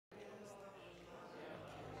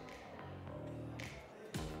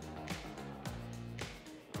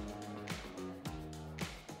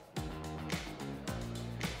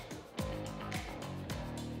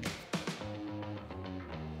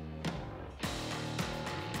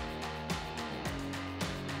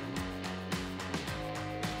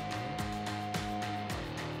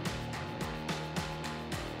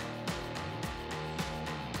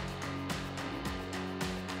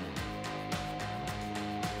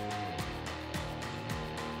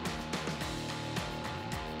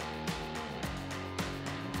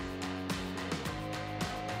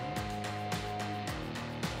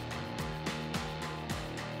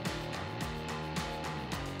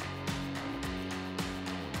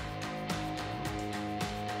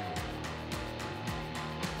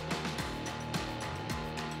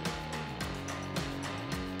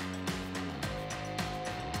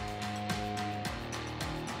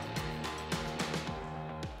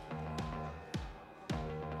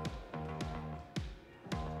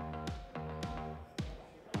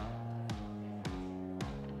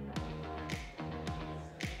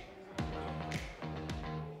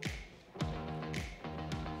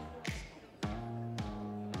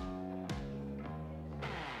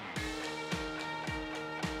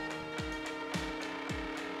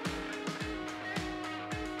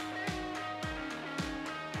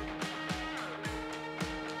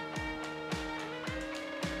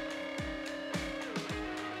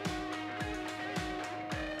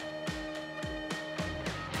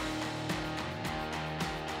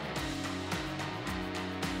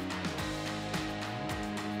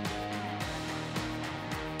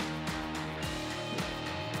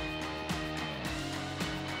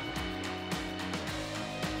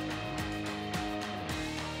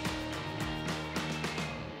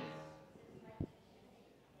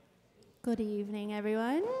Good evening,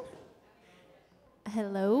 everyone.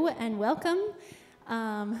 Hello and welcome.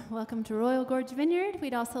 Welcome to Royal Gorge Vineyard.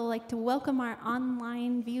 We'd also like to welcome our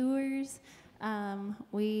online viewers.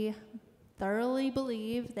 We thoroughly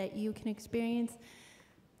believe that you can experience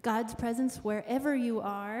God's presence wherever you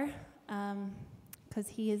are, because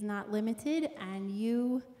He is not limited, and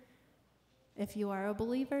you, if you are a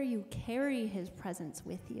believer, you carry His presence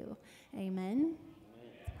with you. Amen.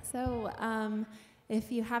 So, if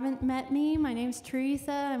you haven't met me, my name's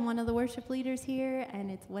Theresa. I'm one of the worship leaders here, and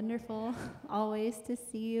it's wonderful always to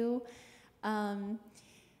see you.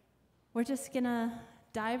 We're just going to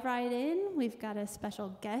dive right in. We've got a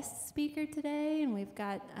special guest speaker today, and we've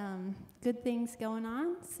got good things going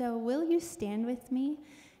on. So will you stand with me?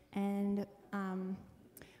 And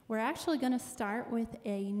we're actually going to start with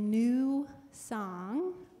a new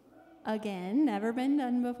song. Again, never been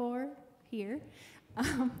done before here.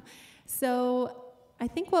 So I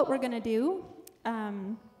think what we're going to do, I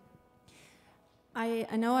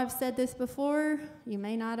know I've said this before. You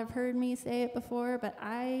may not have heard me say it before, but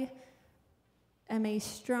I am a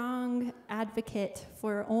strong advocate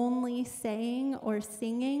for only saying or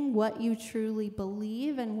singing what you truly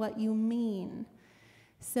believe and what you mean.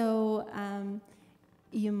 So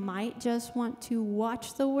you might just want to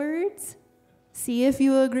watch the words, see if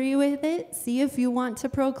you agree with it, see if you want to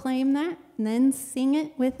proclaim that, and then sing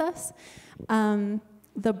it with us.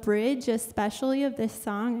 The bridge, especially of this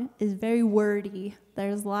song, is very wordy.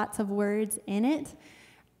 There's lots of words in it.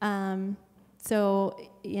 So,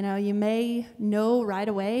 you may know right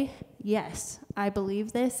away, yes, I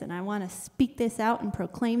believe this, and I want to speak this out and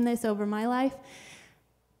proclaim this over my life.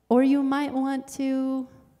 Or you might want to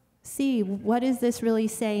see, what is this really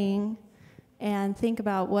saying, and think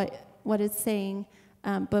about what it's saying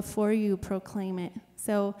before you proclaim it.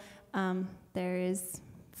 So there is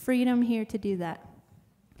freedom here to do that.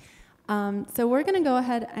 So we're going to go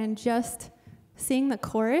ahead and just sing the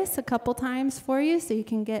chorus a couple times for you so you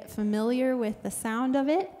can get familiar with the sound of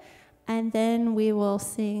it. And then we will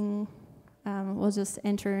sing, we'll just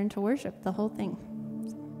enter into worship, the whole thing.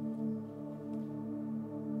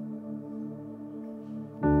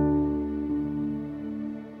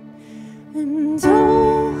 And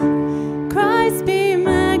oh, Christ be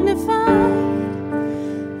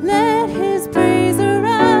magnified, let His praise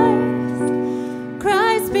arise.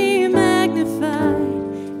 Christ be magnified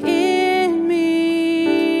in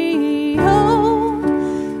me. Oh,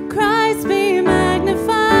 Christ be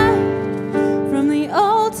magnified from the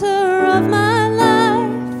altar of my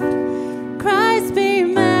life. Christ be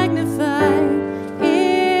magnified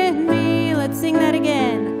in me. Let's sing that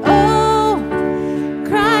again. Oh,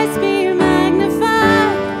 Christ be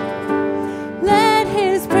magnified. Let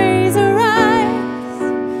His praise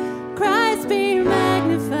arise. Christ be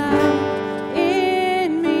magnified.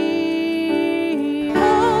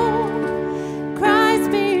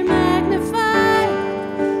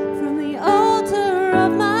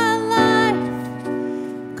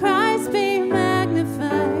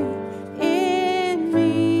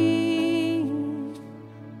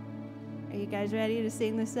 Ready to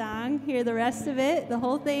sing the song? Hear the rest of it, the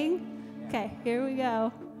whole thing? Okay, here we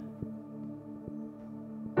go.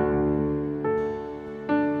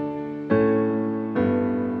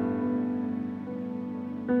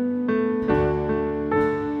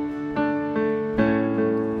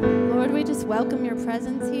 Lord, we just welcome your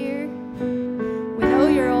presence here. We know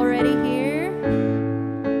you're already here.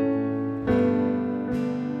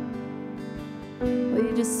 Will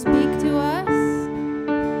you just speak to us?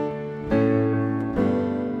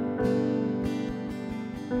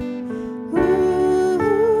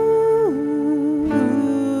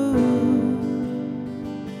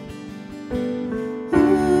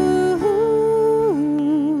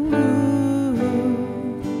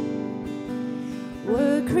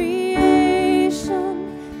 Were creation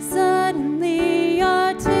suddenly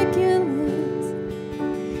articulate?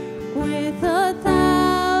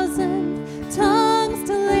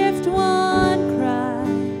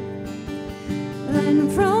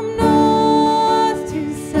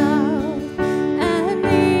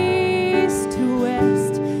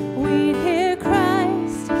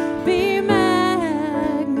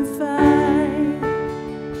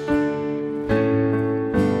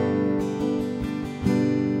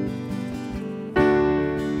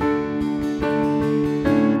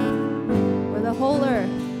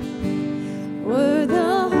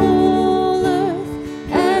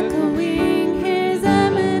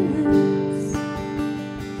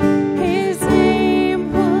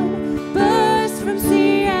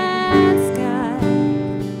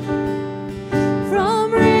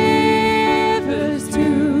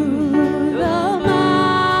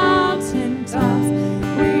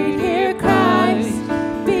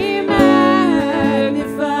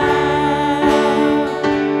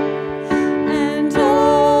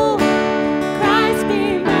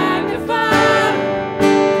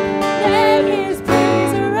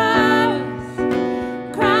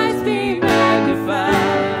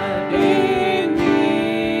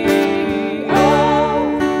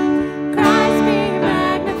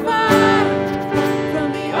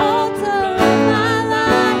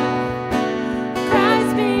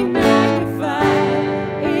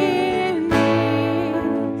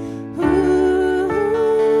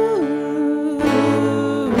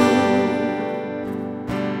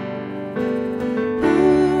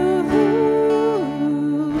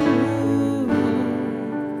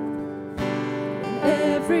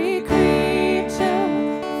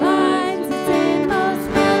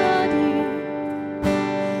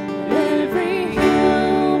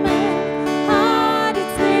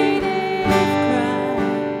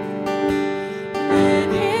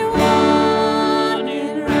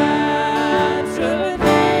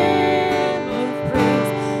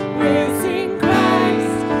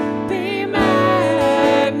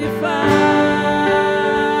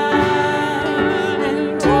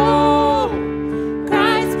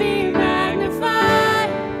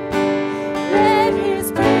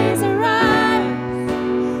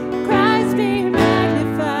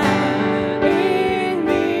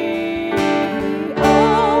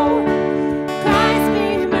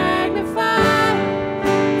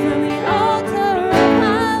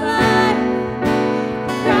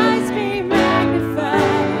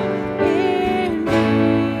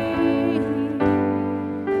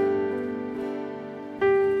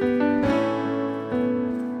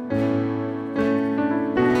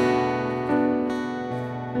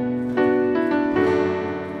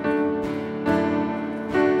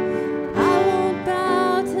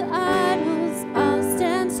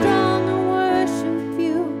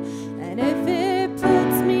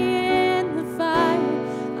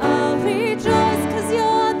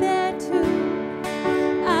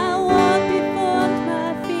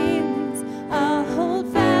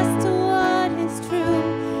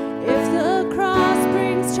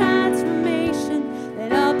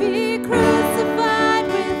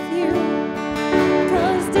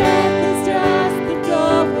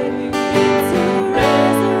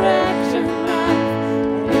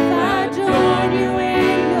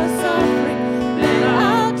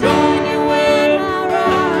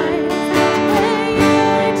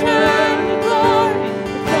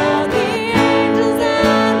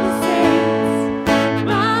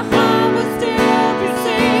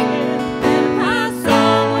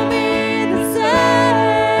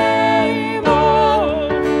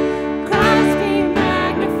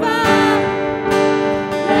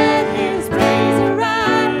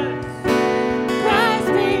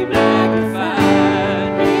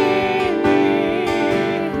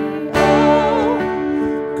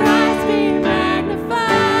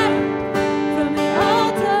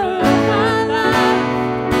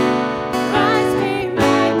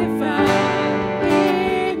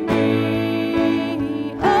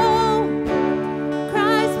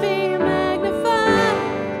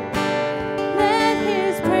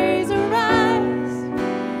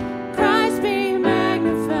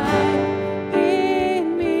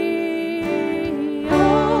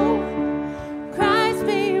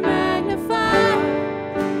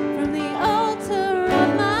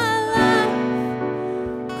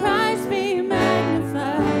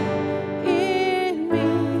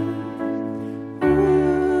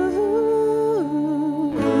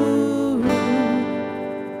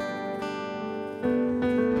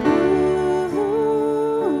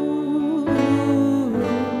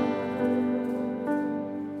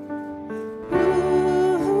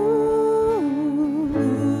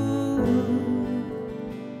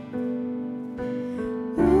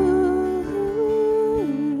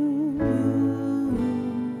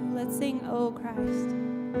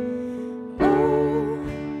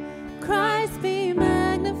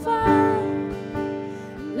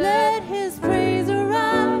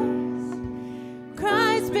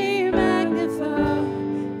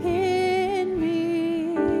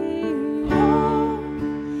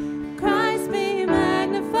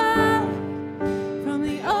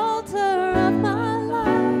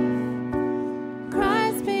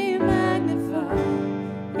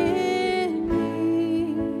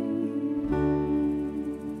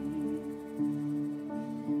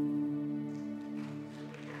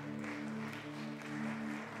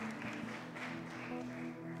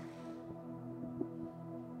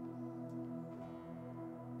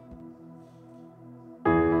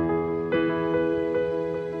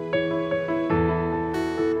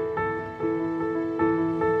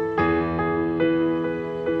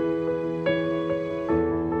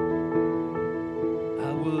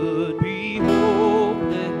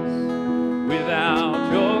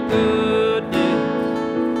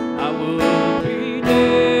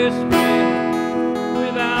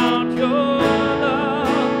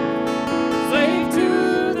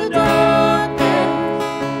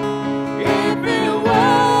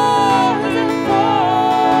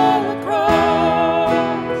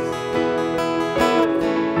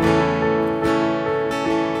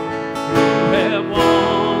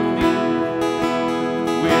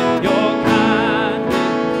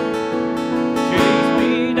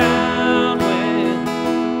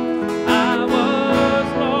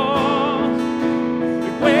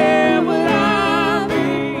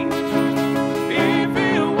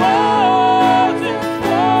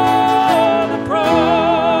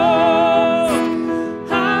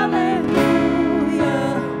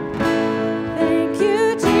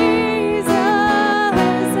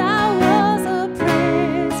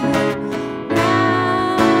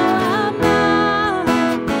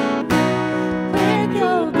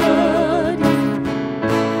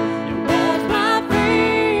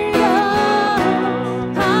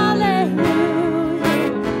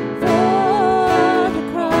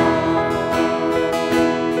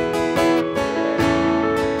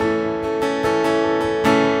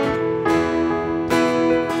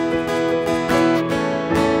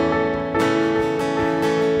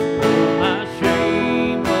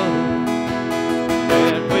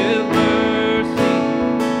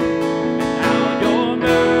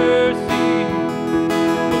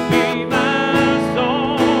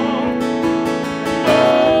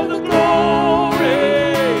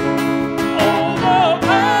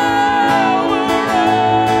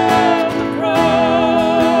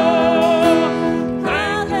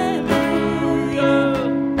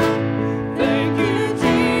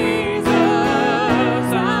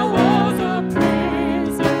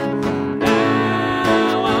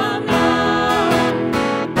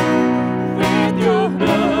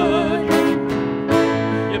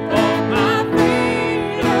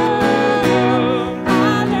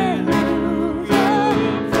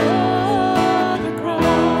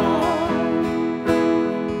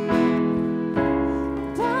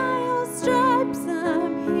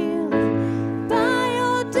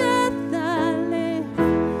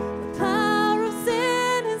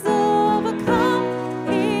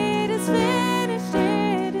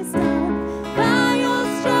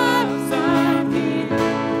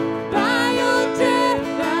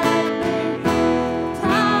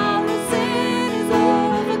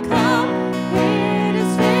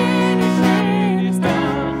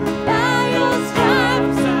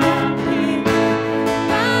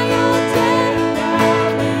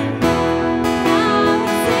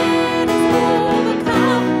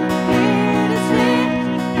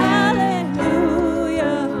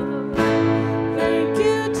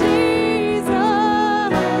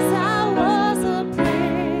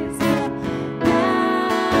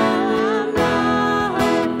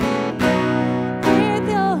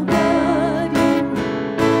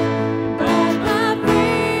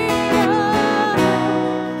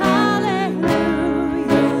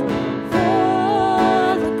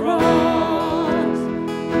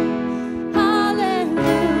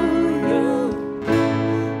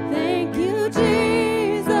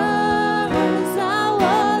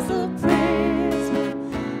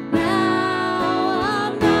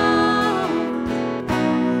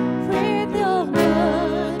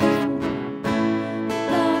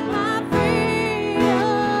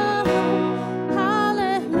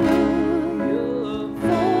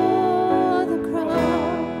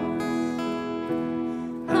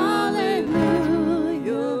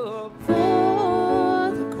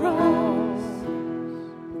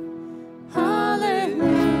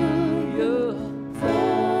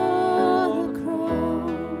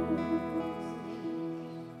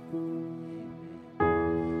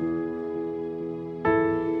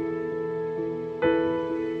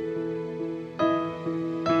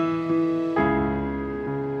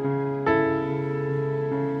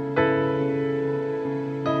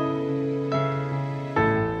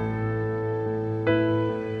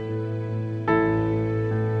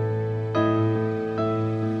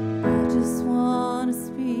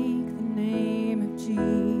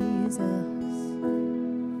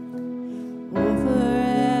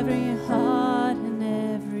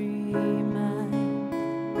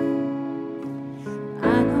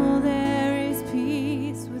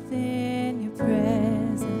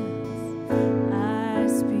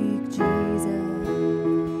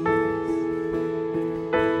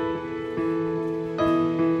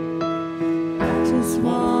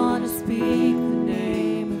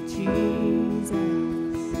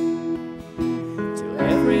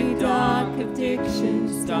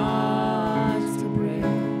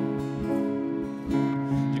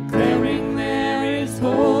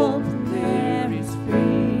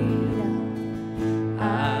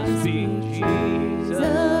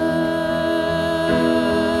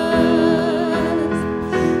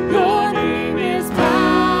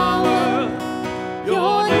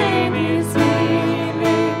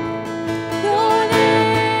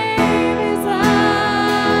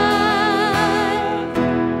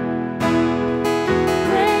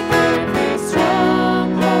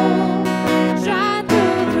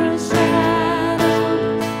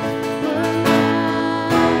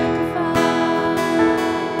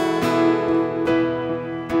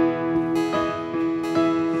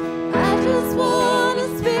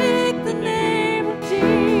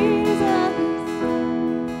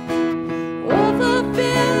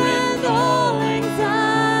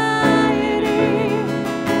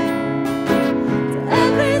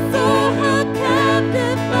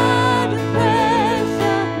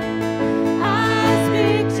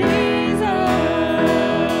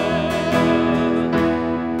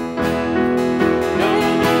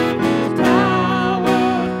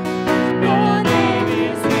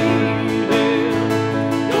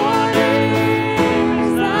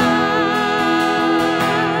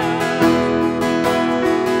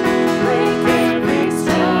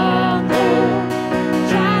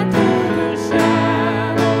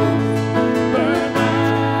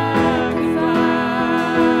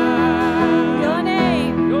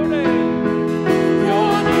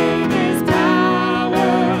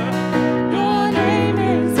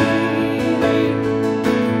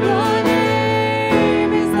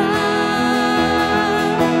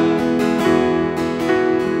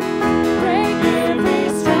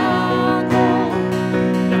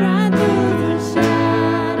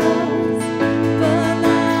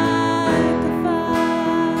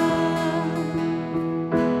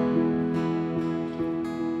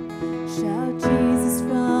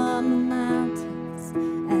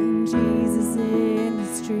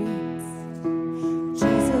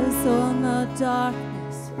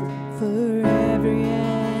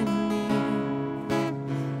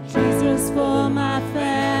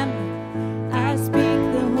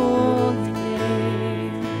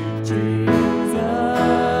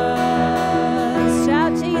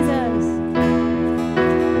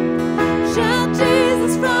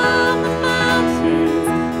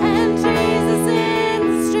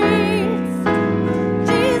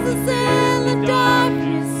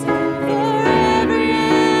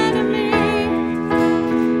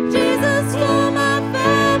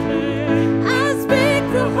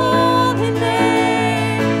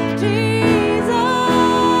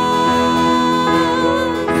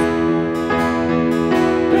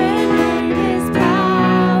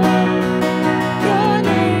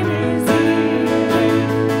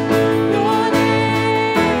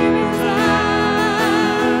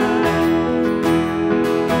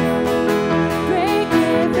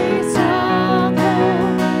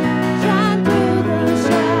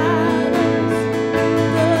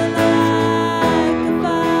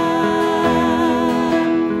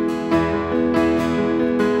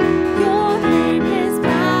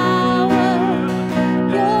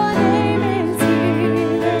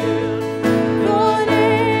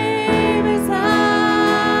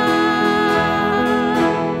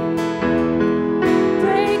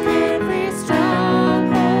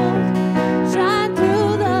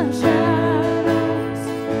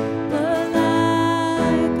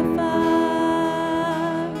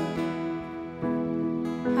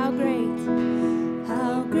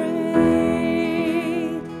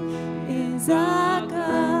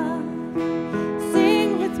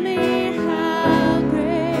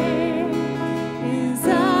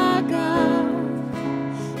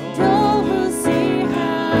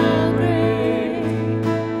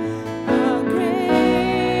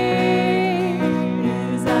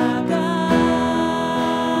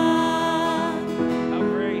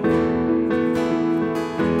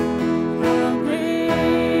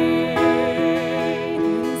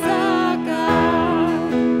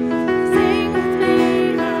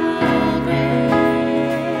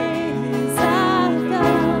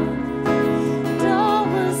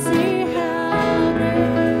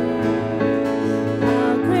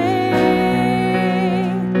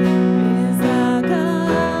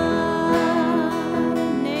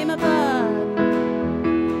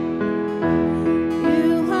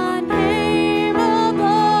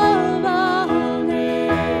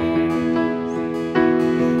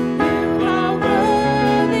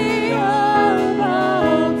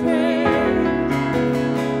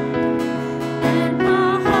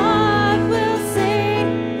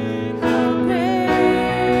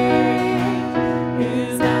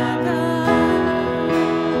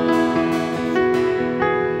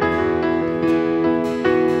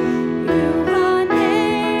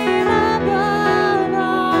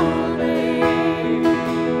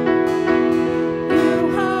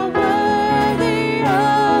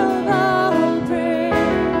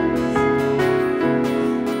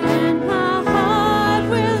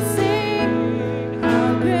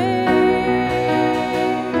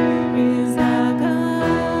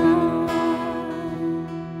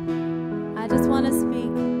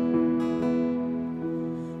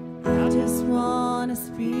 want to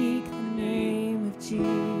speak the name of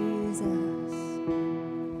Jesus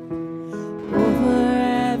over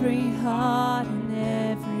every heart and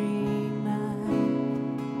every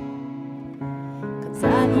mind. 'Cause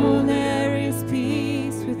I know there is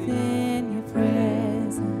peace within your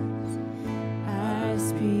presence. I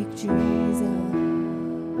speak Jesus.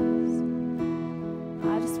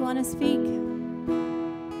 I just want to speak.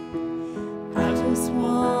 I just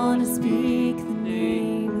want to speak the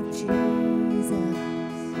name of Jesus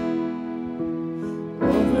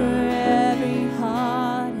over every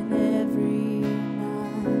heart and every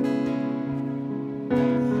mind.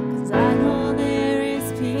 'Cause I know there is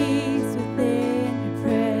peace within your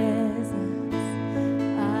presence.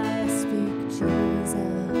 I speak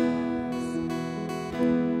Jesus.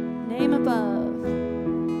 Name above.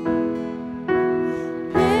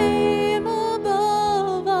 Name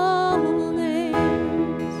above all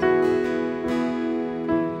names.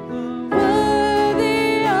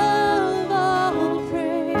 Worthy of all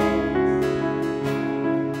praise.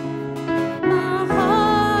 My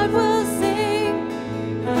heart will sing,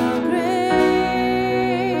 how great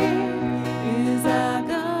is our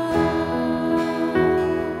God.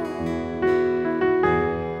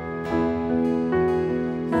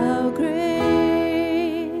 How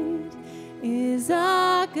great is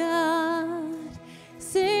our God.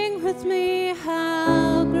 Sing with me,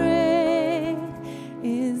 how great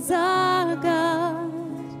is our God.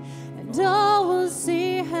 And all will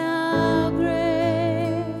see how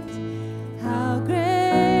great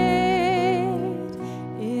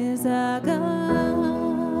is our God.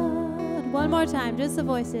 One more time, just the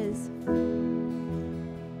voices.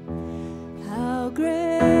 How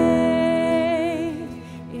great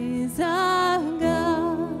is our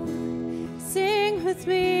God. Sing with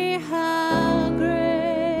me, how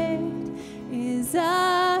great is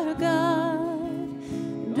our God.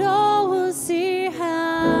 And all will see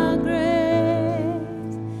how great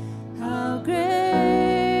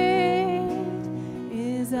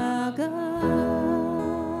is our God.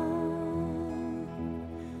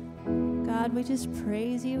 God, we just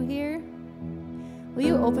praise you here. Will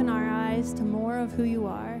you open our eyes to more of who you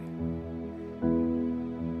are?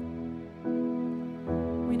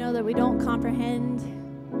 We know that we don't comprehend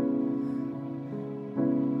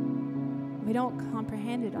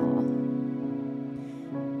it all.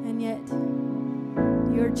 And yet,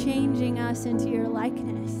 you're changing us into your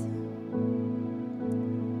likeness.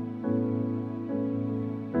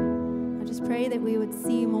 I just pray that we would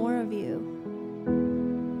see more of you.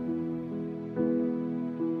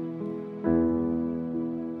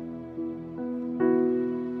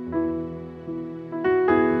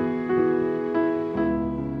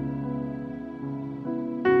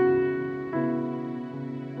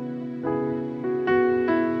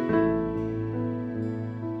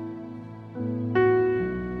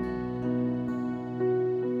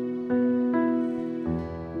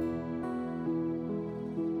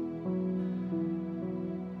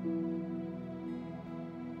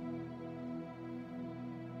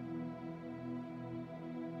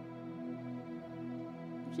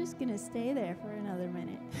 Just gonna stay there for another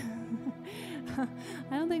minute.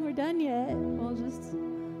 I don't think we're done yet. We'll just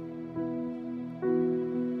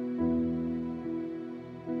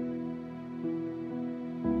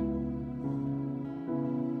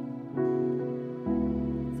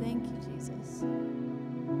thank you, Jesus.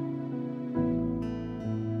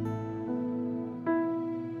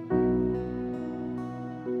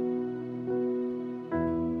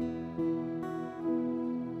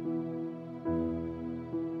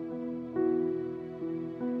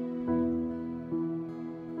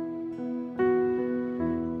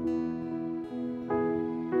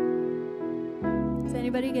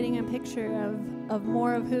 Anybody getting a picture of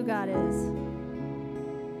more of who God is?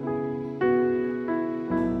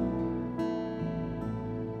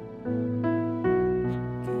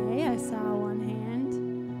 Okay, I saw one hand.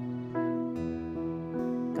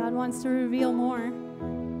 God wants to reveal more.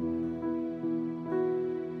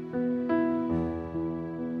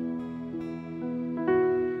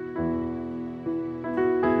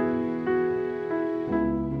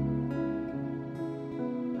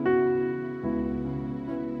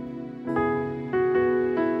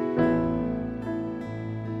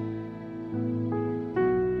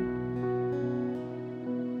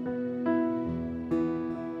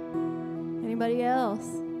 Anybody else?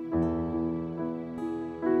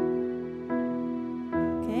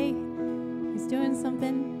 Okay, he's doing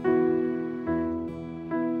something.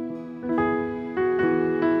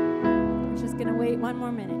 We're just gonna wait one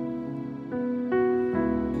more minute.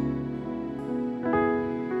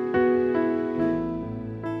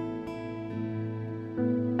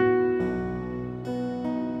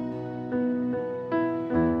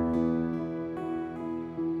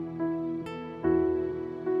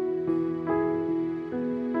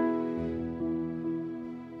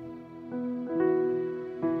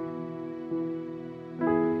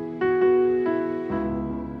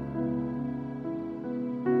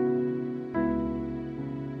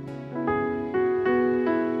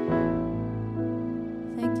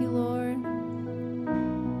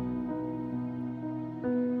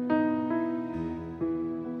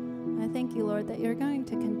 thank you, Lord, that you're going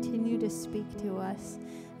to continue to speak to us.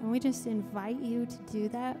 And we just invite you to do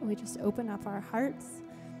that. We just open up our hearts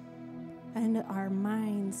and our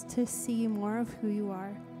minds to see more of who you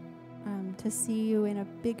are, to see you in a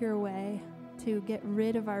bigger way, to get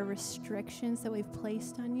rid of our restrictions that we've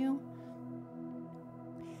placed on you.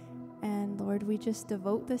 And Lord, we just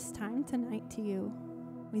devote this time tonight to you.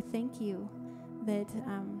 We thank you that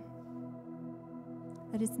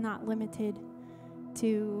that it's not limited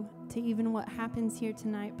to even what happens here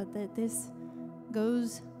tonight, but that this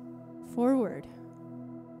goes forward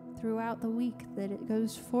throughout the week, that it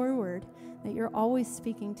goes forward, that you're always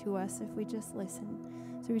speaking to us if we just listen.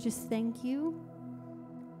 So we just thank you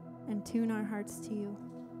and tune our hearts to you.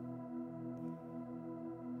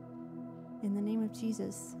 In the name of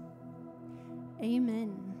Jesus,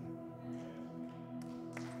 amen.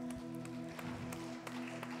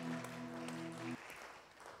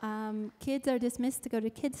 Kids are dismissed to go to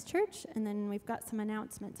kids' church, and then we've got some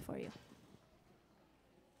announcements for you.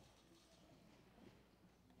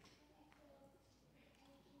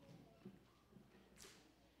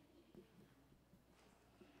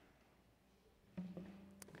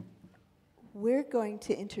 We're going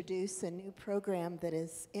to introduce a new program that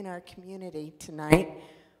is in our community tonight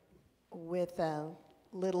with a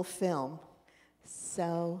little film.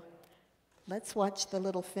 So let's watch the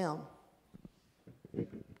little film.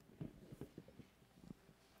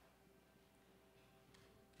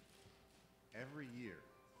 Every year,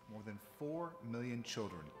 more than 4 million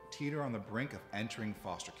children teeter on the brink of entering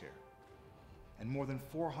foster care. And more than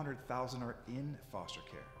 400,000 are in foster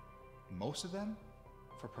care, most of them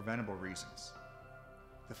for preventable reasons.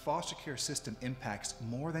 The foster care system impacts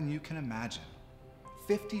more than you can imagine.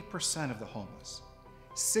 50% of the homeless,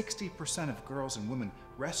 60% of girls and women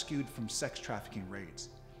rescued from sex trafficking raids,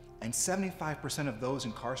 and 75% of those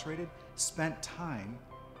incarcerated spent time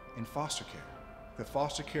in foster care. The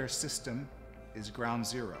foster care system is ground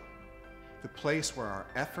zero, the place where our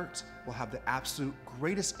efforts will have the absolute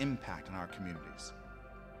greatest impact on our communities.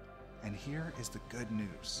 And here is the good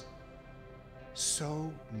news.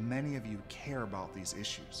 So many of you care about these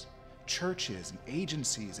issues. Churches and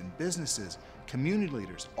agencies and businesses, community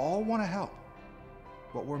leaders, all want to help.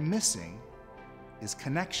 What we're missing is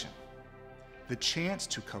connection. The chance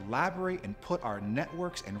to collaborate and put our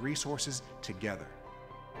networks and resources together.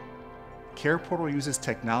 Care Portal uses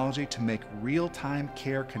technology to make real-time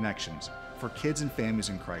care connections for kids and families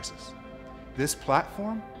in crisis. This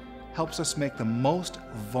platform helps us make the most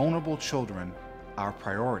vulnerable children our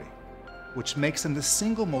priority, which makes them the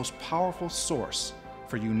single most powerful source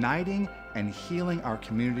for uniting and healing our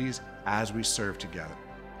communities as we serve together.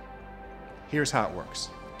 Here's how it works.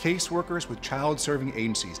 Caseworkers with child-serving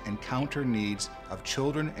agencies encounter needs of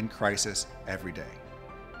children in crisis every day.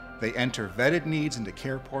 They enter vetted needs into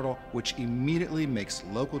Care Portal, which immediately makes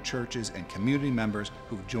local churches and community members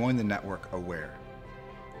who've joined the network aware,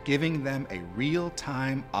 giving them a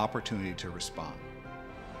real-time opportunity to respond.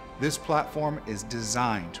 This platform is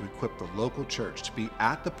designed to equip the local church to be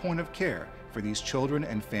at the point of care for these children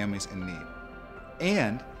and families in need.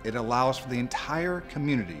 And it allows for the entire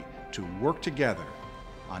community to work together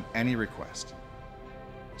on any request.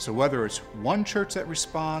 So whether it's one church that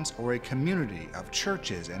responds or a community of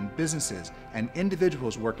churches and businesses and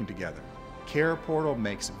individuals working together, Care Portal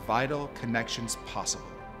makes vital connections possible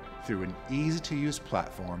through an easy-to-use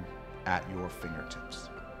platform at your fingertips.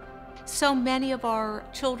 So many of our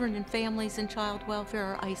children and families in child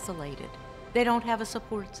welfare are isolated. They don't have a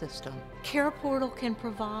support system. Care Portal can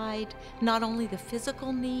provide not only the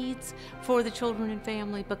physical needs for the children and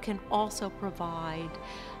family, but can also provide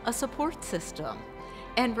a support system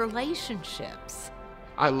and relationships.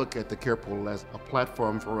 I look at the Care Portal as a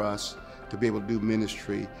platform for us to be able to do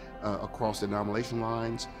ministry across denomination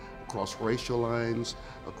lines, across racial lines,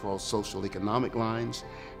 across social economic lines,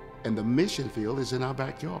 and the mission field is in our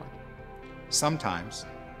backyard. Sometimes,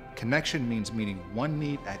 connection means meeting one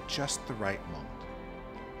need at just the right moment.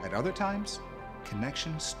 At other times,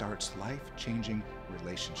 connection starts life-changing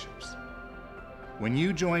relationships. When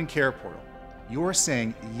you join Care Portal, you're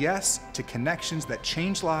saying yes to connections that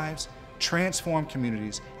change lives, transform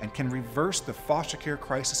communities, and can reverse the foster care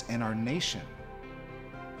crisis in our nation.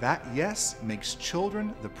 That yes makes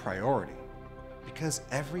children the priority, because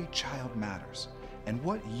every child matters, and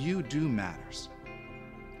what you do matters.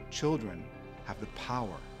 Children have the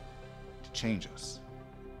power to change us.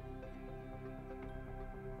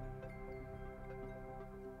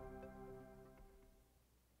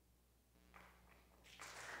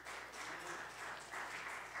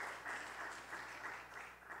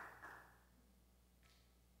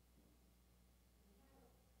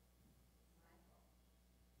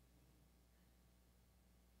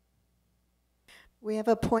 We have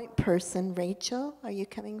a point person, Rachel. Are you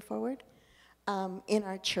coming forward? In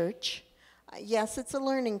our church. Yes, it's a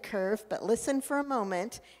learning curve, but listen for a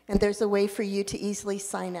moment, and there's a way for you to easily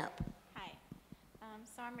sign up. Hi.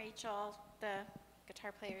 So I'm Rachel. The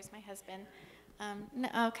guitar player is my husband.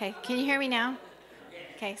 Okay, can you hear me now?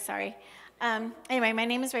 Okay, sorry. Anyway, my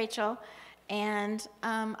name is Rachel, and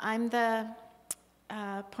I'm the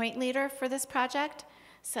point leader for this project.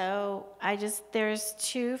 So there's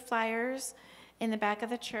 2 flyers in the back of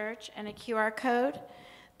the church and a QR code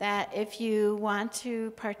that if you want to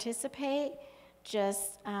participate,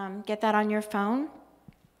 just get that on your phone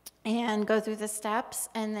and go through the steps,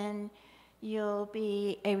 and then you'll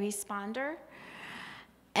be a responder.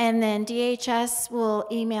 And then DHS will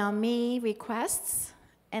email me requests,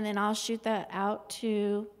 and then I'll shoot that out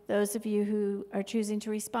to those of you who are choosing to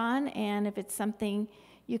respond. And if it's something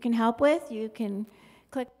you can help with, you can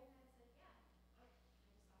click.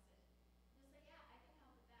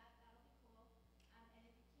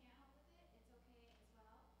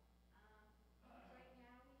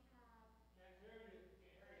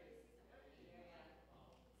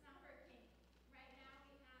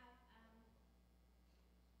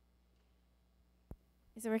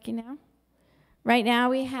 Is it working now? Right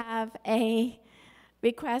now we have a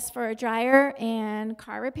request for a dryer and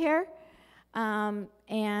car repair.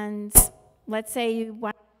 And let's say you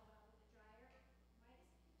want.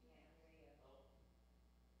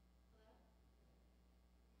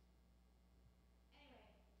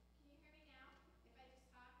 Anyway, can you hear me now? If I just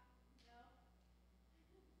talk? No? Okay.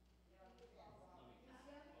 Do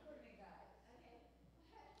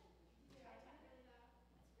I talk really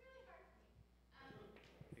loud? It's really hard for me.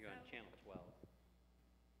 You're on channel 12.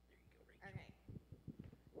 Okay.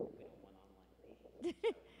 We don't want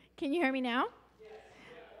online. Can you hear me now?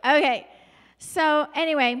 Yes. Okay. So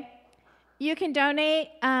anyway, you can donate,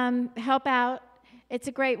 help out. It's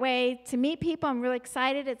a great way to meet people. I'm really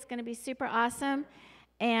excited. It's going to be super awesome.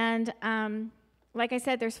 And like I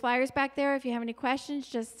said, there's flyers back there. If you have any questions,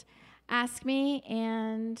 just ask me,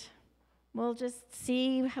 and we'll just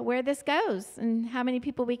see where this goes and how many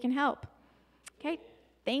people we can help. Okay.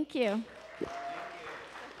 Thank you.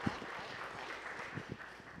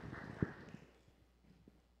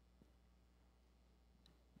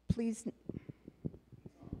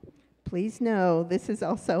 Please know this is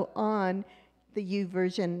also on the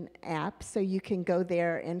YouVersion app, so you can go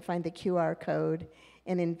there and find the QR code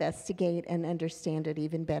and investigate and understand it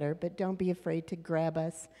even better. But don't be afraid to grab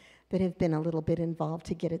us that have been a little bit involved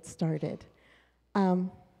to get it started.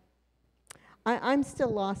 I'm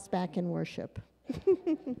still lost back in worship.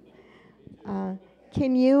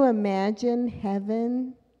 Can you imagine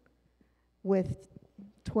heaven with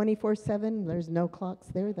 24/7? There's no clocks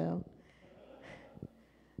there, though.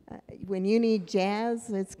 When you need jazz,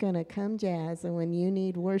 it's going to come jazz. And when you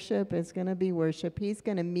need worship, it's going to be worship. He's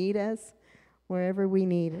going to meet us wherever we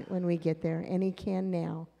need it when we get there. And he can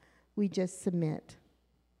now. We just submit.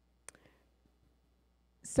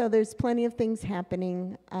 So there's plenty of things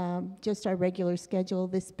happening, just our regular schedule.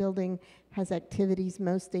 This building has activities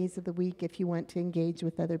most days of the week if you want to engage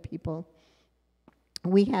with other people.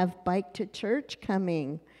 We have Bike to Church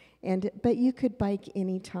coming, but you could bike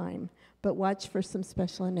anytime. But watch for some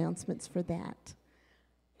special announcements for that.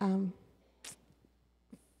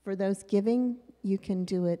 For those giving, you can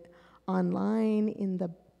do it online, in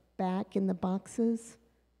the back, in the boxes.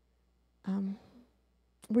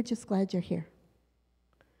 We're just glad you're here.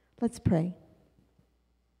 Let's pray.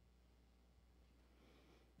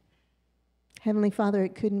 Heavenly Father,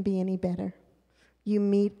 it couldn't be any better. You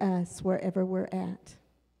meet us wherever we're at.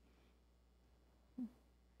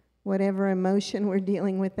 Whatever emotion we're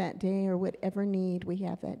dealing with that day or whatever need we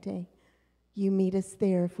have that day, you meet us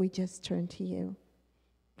there if we just turn to you.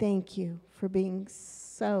 Thank you for being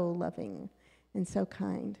so loving and so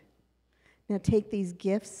kind. Now take these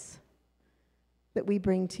gifts that we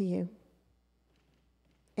bring to you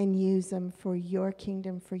and use them for your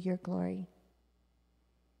kingdom, for your glory.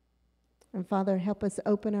 And Father, help us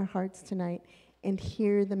open our hearts tonight and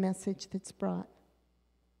hear the message that's brought,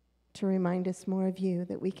 to remind us more of you,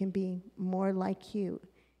 that we can be more like you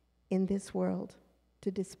in this world to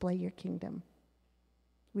display your kingdom.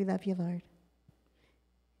 We love you, Lord.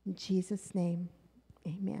 In Jesus' name,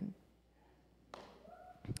 amen.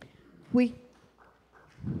 We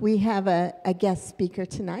have a guest speaker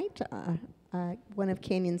tonight, one of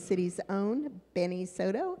Canyon City's own, Benny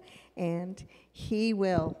Soto, and he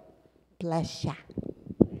will bless ya.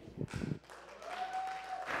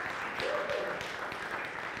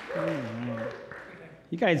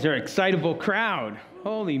 You guys are an excitable crowd.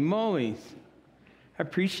 Holy mollies. I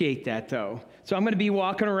appreciate that, though. So I'm going to be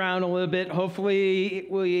walking around a little bit. Hopefully,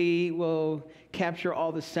 we will capture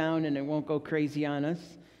all the sound and it won't go crazy on us.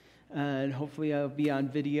 And hopefully, I'll be on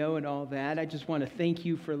video and all that. I just want to thank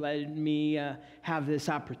you for letting me have this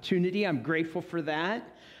opportunity. I'm grateful for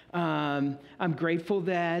that. I'm grateful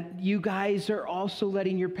that you guys are also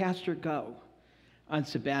letting your pastor go on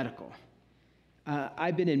sabbatical.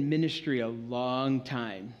 I've been in ministry a long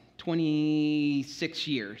time, 26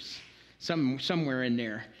 years, somewhere in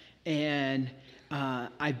there. And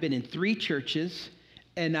I've been in 3 churches,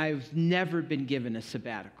 and I've never been given a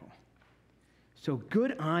sabbatical. So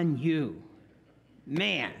good on you.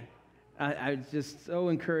 Man, I was just so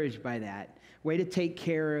encouraged by that. Way to take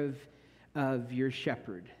care of your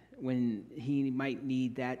shepherd when he might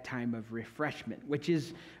need that time of refreshment, which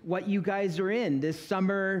is what you guys are in. This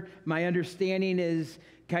summer, my understanding is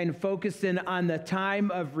kind of focusing on the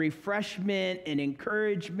time of refreshment and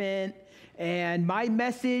encouragement. And my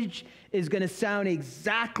message is going to sound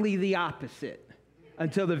exactly the opposite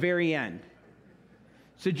until the very end.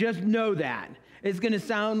 So just know that. It's going to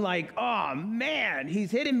sound like, oh man, he's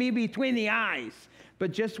hitting me between the eyes.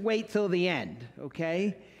 But just wait till the end,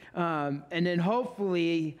 okay? And then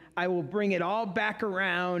hopefully I will bring it all back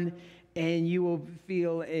around and you will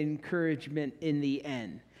feel encouragement in the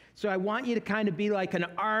end. So I want you to kind of be like an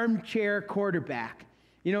armchair quarterback.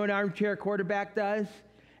 You know what an armchair quarterback does?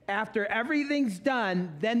 After everything's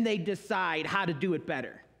done, then they decide how to do it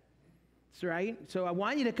better. That's right. So I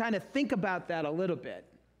want you to kind of think about that a little bit.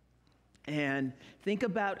 And think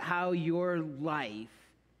about how your life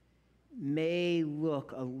may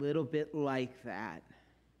look a little bit like that.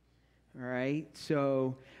 All right,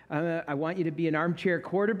 so I want you to be an armchair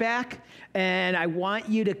quarterback, and I want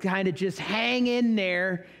you to kind of just hang in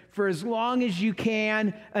there for as long as you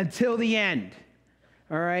can until the end.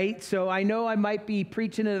 All right, so I know I might be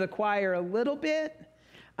preaching to the choir a little bit,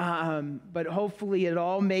 but hopefully it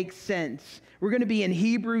all makes sense. We're going to be in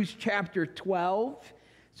Hebrews chapter 12.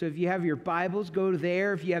 So if you have your Bibles, go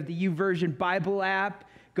there. If you have the YouVersion Bible app,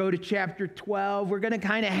 go to chapter 12. We're going to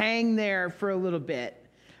kind of hang there for a little bit.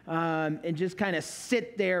 And just kind of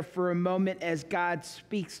sit there for a moment as God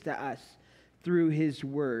speaks to us through his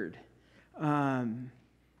word. And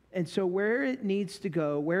so where it needs to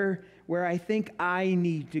go, where I think I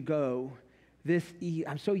need to go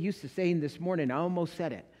I'm so used to saying this morning, I almost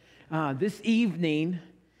said it. This evening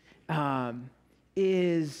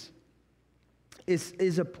is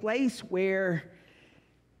a place where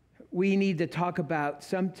we need to talk about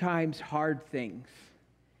sometimes hard things.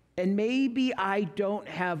 And maybe I don't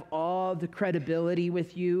have all the credibility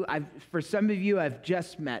with you. For some of you, I've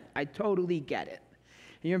just met. I totally get it.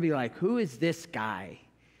 And you're going to be like, who is this guy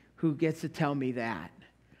who gets to tell me that?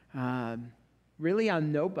 Really,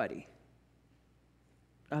 I'm nobody.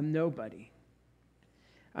 I'm nobody.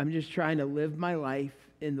 I'm just trying to live my life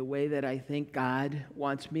in the way that I think God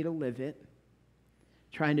wants me to live it.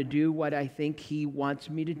 Trying to do what I think he wants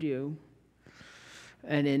me to do.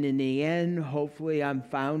 And then in the end, hopefully I'm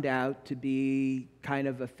found out to be kind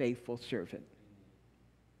of a faithful servant.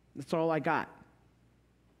 That's all I got.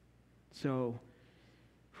 So,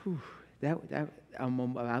 I'm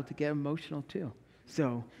about to get emotional too.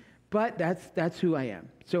 So, but that's who I am.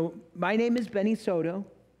 So my name is Benny Soto.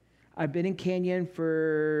 I've been in Canyon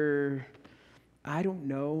for, I don't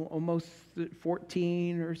know, almost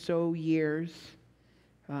 14 or so years.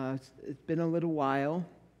 It's been a little while.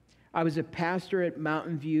 I was a pastor at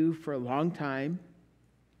Mountain View for a long time,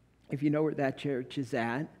 if you know where that church is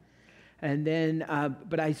at. And then,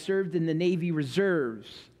 but I served in the Navy Reserves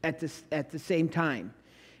at the same time.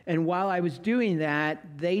 And while I was doing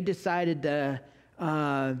that, they decided to,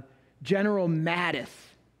 General Mattis,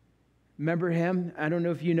 remember him? I don't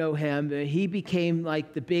know if you know him, but he became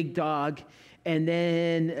like the big dog. And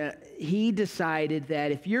then he decided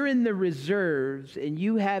that if you're in the reserves and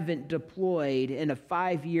you haven't deployed in a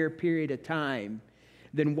 5-year period of time,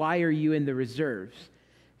 then why are you in the reserves?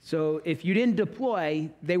 So if you didn't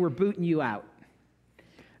deploy, they were booting you out.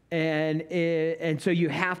 And so you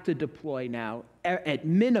have to deploy now at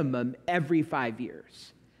minimum every 5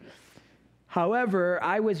 years. However,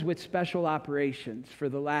 I was with Special Operations for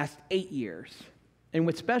the last 8 years. And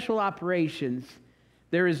with Special Operations,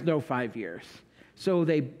 there is no 5 years. So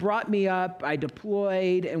they brought me up, I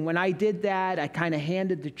deployed, and when I did that, I kind of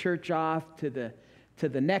handed the church off to the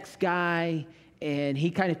next guy, and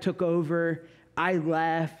he kind of took over. I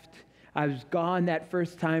left. I was gone that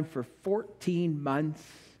first time for 14 months,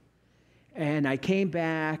 and I came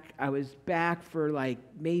back. I was back for like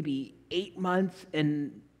maybe 8 months,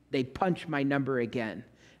 and they punched my number again.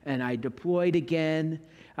 and I deployed again.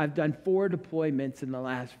 I've done 4 deployments in the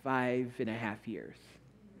last 5.5 years.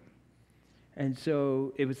 And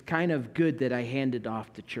so it was kind of good that I handed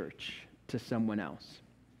off the church to someone else.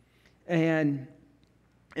 And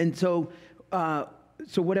so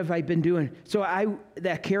what have I been doing? So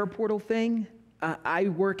that care portal thing, I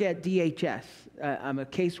work at DHS. I'm a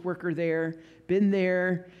caseworker there, been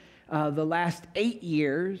there the last 8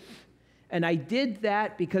 years. And I did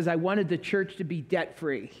that because I wanted the church to be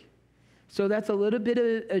debt-free. So that's a little bit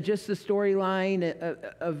of just the storyline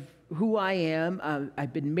of who I am.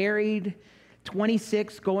 I've been married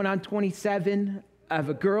 26, going on 27. I have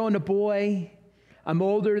a girl and a boy. I'm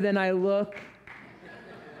older than I look.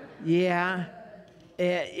 Yeah.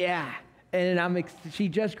 Yeah. And she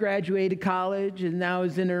just graduated college and now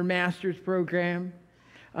is in her master's program.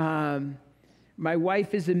 My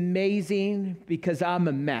wife is amazing because I'm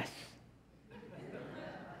a mess.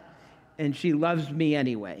 And she loves me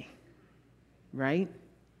anyway. Right?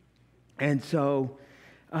 And so,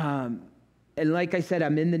 and like I said,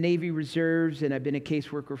 I'm in the Navy Reserves, and I've been a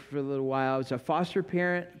caseworker for a little while. I was a foster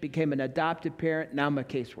parent, became an adopted parent, now I'm a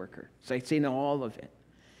caseworker. So I've seen all of it.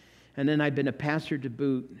 And then I've been a pastor to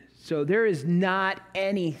boot. So there is not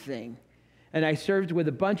anything. And I served with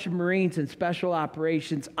a bunch of Marines and special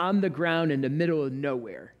operations on the ground in the middle of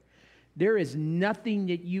nowhere. There is nothing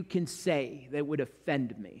that you can say that would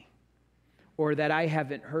offend me or that I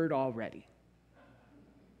haven't heard already.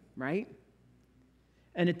 Right?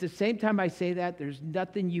 And at the same time I say that, there's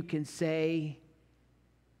nothing you can say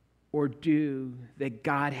or do that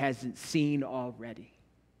God hasn't seen already.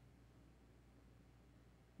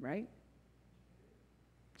 Right?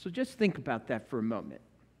 So just think about that for a moment.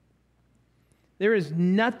 There is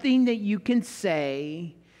nothing that you can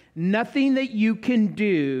say, nothing that you can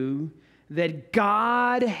do that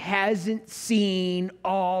God hasn't seen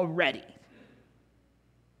already.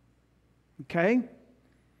 Okay?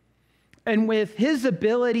 And with his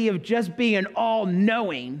ability of just being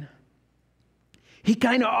all-knowing, he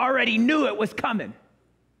kind of already knew it was coming.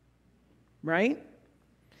 Right?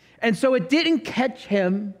 And so it didn't catch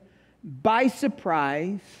him by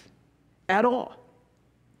surprise at all.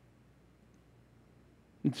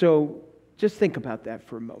 And so just think about that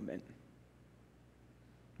for a moment.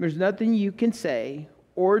 There's nothing you can say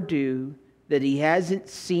or do that he hasn't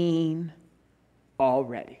seen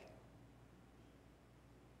already.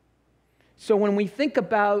 So when we think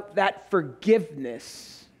about that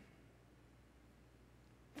forgiveness,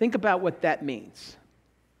 think about what that means.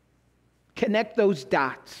 Connect those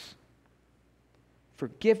dots.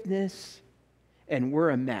 Forgiveness, and we're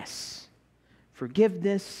a mess.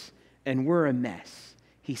 Forgiveness, and we're a mess.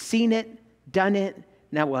 He's seen it, done it.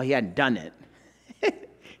 Now, well, he hadn't done it.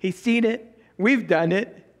 He's seen it, we've done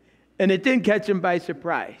it, and it didn't catch him by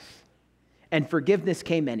surprise. And forgiveness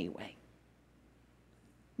came anyway.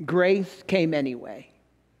 Grace came anyway.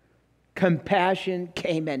 Compassion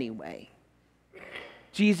came anyway.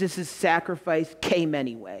 Jesus' sacrifice came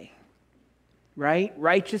anyway. Right?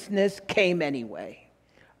 Righteousness came anyway.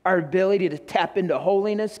 Our ability to tap into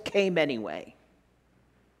holiness came anyway.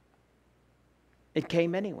 It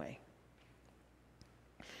came anyway.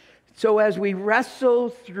 So as we wrestle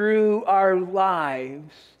through our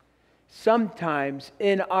lives, sometimes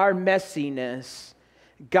in our messiness,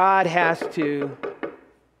 God has to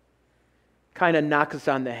kind of knock us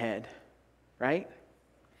on the head, right?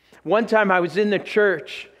 One time I was in the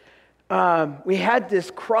church. We had this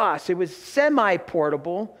cross. It was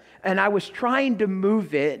semi-portable, and I was trying to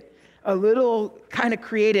move it a little, kind of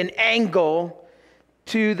create an angle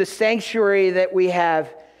to the sanctuary that we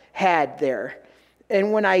have had there.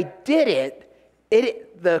 And when I did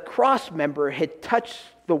it, the cross member had touched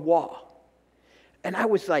the wall. And I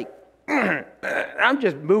was like, I'm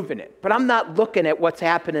just moving it, but I'm not looking at what's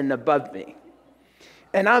happening above me.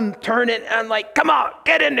 And I'm turning, and I'm like, come on,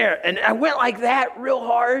 get in there. And I went like that real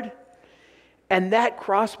hard. And that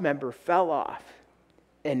cross member fell off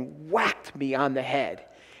and whacked me on the head.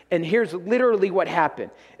 And here's literally what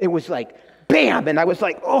happened. It was like, bam, and I was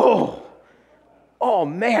like, oh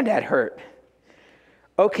man, that hurt.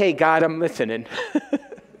 Okay, God, I'm listening.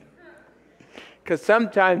 Because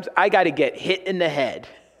sometimes I got to get hit in the head.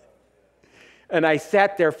 And I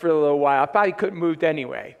sat there for a little while. I probably couldn't move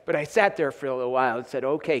anyway, but I sat there for a little while and said,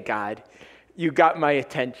 okay, God, you got my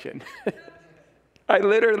attention. I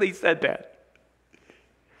literally said that.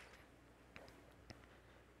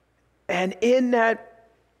 And in that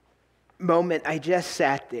moment, I just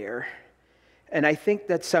sat there. And I think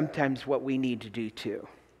that's sometimes what we need to do too.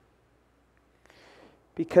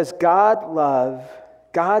 Because God's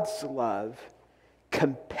love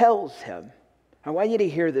compels him. I want you to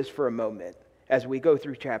hear this for a moment as we go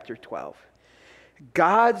through chapter 12.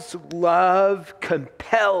 God's love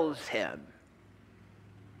compels him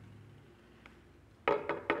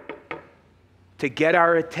to get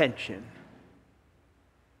our attention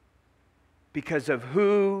because of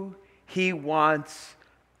who he wants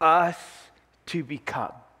us to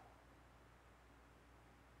become.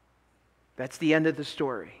 That's the end of the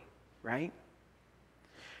story, right?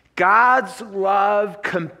 God's love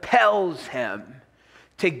compels him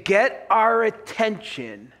to get our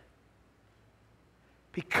attention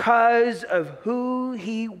because of who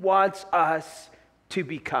he wants us to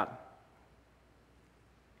become.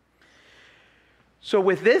 So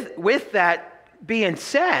with that being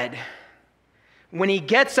said, when he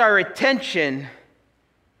gets our attention,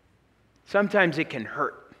 sometimes it can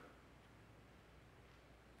hurt.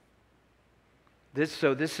 This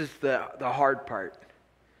is the hard part.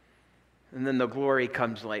 And then the glory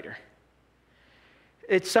comes later.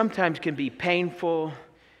 It sometimes can be painful.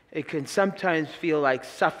 It can sometimes feel like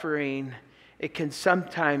suffering. It can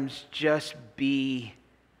sometimes just be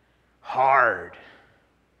hard.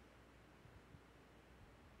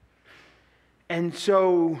 And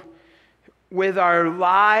so, with our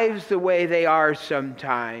lives the way they are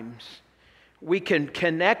sometimes, we can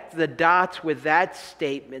connect the dots with that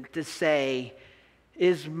statement to say,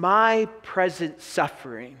 is my present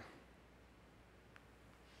suffering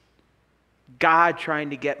God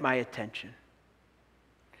trying to get my attention?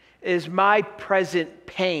 Is my present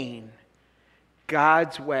pain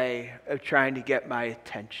God's way of trying to get my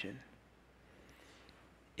attention?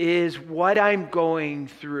 Is what I'm going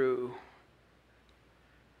through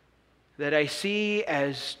that I see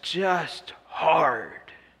as just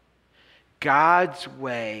hard God's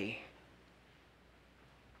way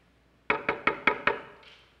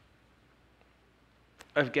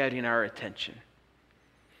of getting our attention?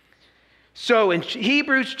 So in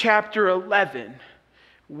Hebrews chapter 11,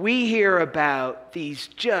 we hear about these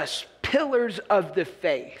just pillars of the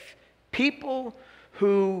faith, people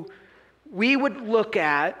who we would look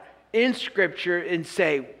at in Scripture and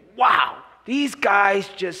say, wow, these guys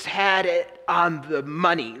just had it on the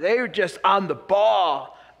money. They were just on the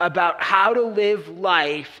ball about how to live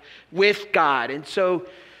life with God. And so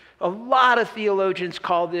a lot of theologians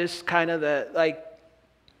call this kind of the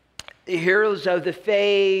heroes of the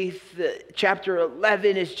faith. Chapter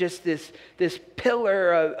 11 is just this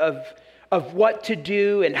pillar of what to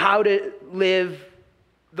do and how to live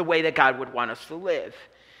the way that God would want us to live.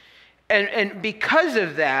 And because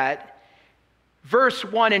of that, verse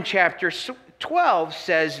 1 in chapter 12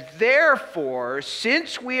 says, therefore,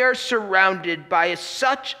 since we are surrounded by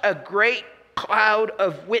such a great cloud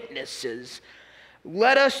of witnesses,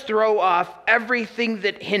 let us throw off everything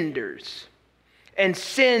that hinders and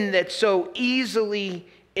sin that so easily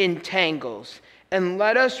entangles, and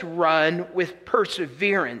let us run with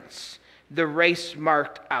perseverance the race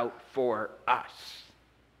marked out for us.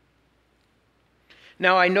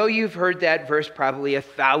 Now, I know you've heard that verse probably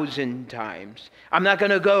 1,000 times. I'm not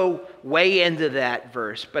going to go way into that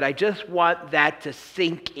verse, but I just want that to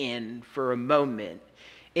sink in for a moment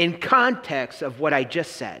in context of what I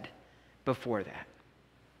just said before that.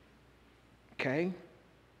 Okay?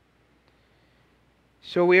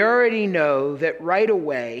 So we already know that right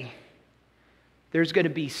away there's going to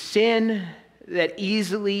be sin that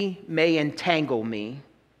easily may entangle me.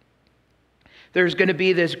 There's going to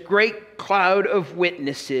be this great cloud of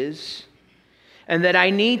witnesses, and that I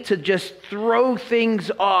need to just throw things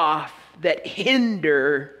off that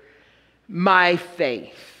hinder my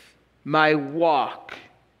faith, my walk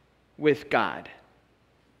with God.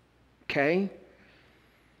 Okay?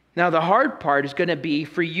 Now, the hard part is going to be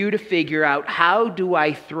for you to figure out, how do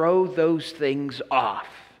I throw those things off?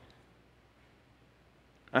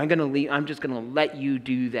 I'm just going to let you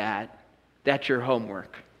do that. That's your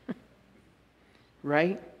homework.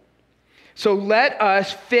 Right? So let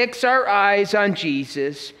us fix our eyes on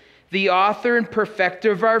Jesus, the author and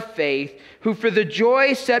perfecter of our faith, who for the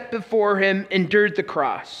joy set before him endured the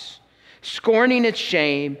cross, scorning its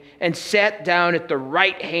shame, and sat down at the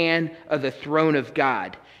right hand of the throne of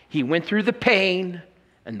God. He went through the pain,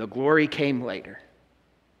 and the glory came later.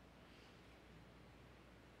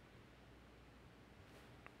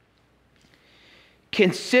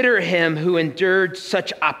 Consider him who endured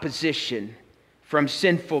such opposition from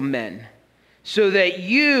sinful men, so that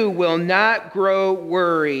you will not grow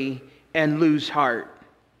weary and lose heart.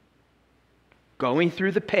 Going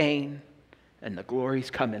through the pain, and the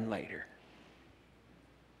glory's coming later.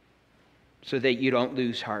 So that you don't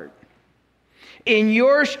lose heart. In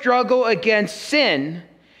your struggle against sin,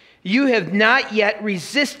 you have not yet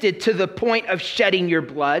resisted to the point of shedding your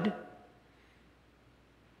blood.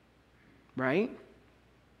 right?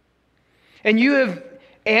 And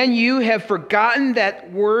you have forgotten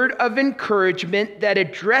that word of encouragement that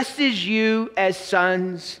addresses you as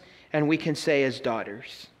sons, and we can say as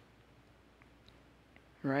daughters.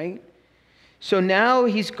 Right? So now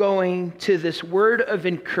he's going to this word of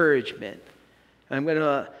encouragement. I'm going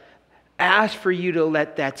to ask for you to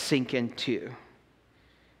let that sink in too.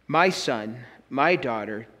 My son, my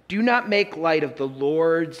daughter, do not make light of the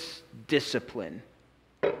Lord's discipline.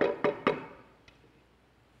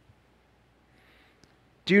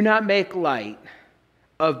 Do not make light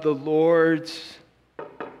of the Lord's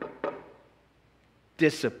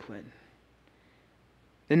discipline.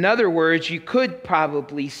 In other words, you could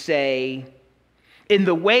probably say, in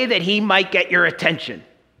the way that he might get your attention.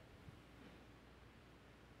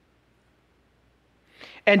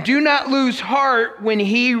 And do not lose heart when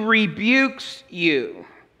he rebukes you,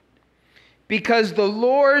 because the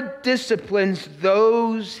Lord disciplines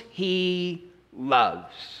those he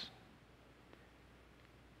loves.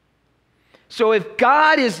 So if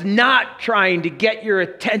God is not trying to get your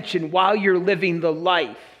attention while you're living the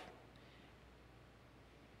life,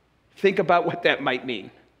 think about what that might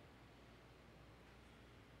mean.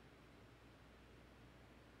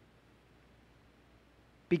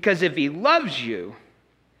 Because if he loves you,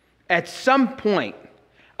 at some point,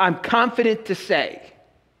 I'm confident to say,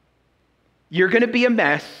 you're going to be a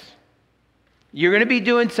mess. You're going to be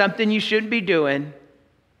doing something you shouldn't be doing.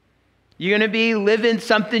 You're going to be living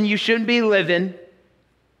something you shouldn't be living.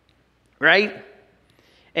 Right?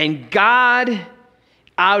 And God,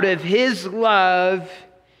 out of his love,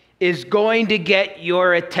 is going to get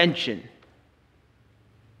your attention.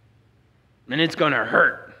 And it's going to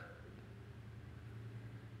hurt.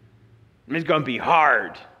 And it's going to be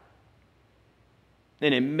hard.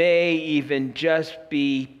 And it may even just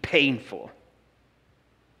be painful.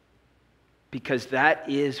 Because that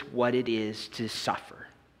is what it is to suffer.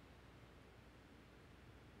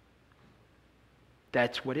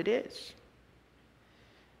 That's what it is.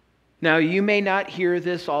 Now, you may not hear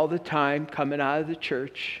this all the time coming out of the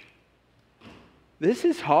church. This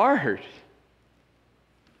is hard.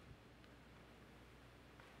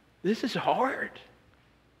 This is hard.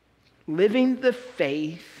 Living the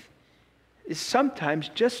faith is sometimes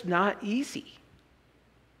just not easy.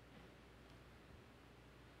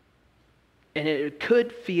 And it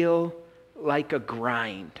could feel like a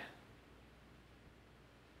grind.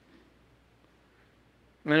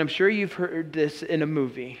 And I'm sure you've heard this in a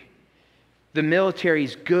movie. The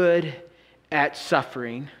military's good at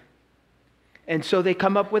suffering. And so they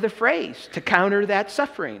come up with a phrase to counter that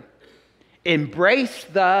suffering. Embrace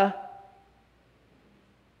the...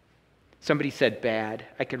 Somebody said bad.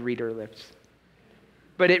 I could read her lips.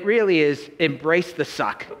 But it really is embrace the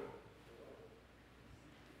suck.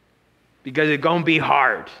 Because it's going to be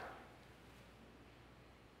hard.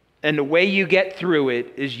 And the way you get through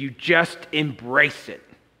it is you just embrace it.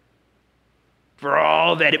 For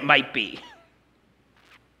all that it might be.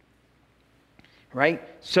 Right?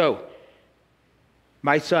 So,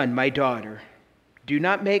 my son, my daughter, do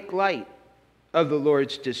not make light of the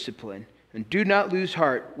Lord's discipline, and do not lose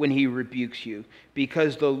heart when he rebukes you,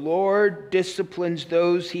 because the Lord disciplines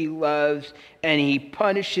those he loves, and he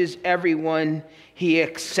punishes everyone he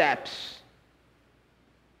accepts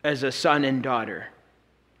as a son and daughter.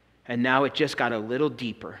 And now it just got a little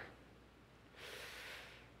deeper.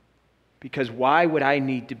 Because why would I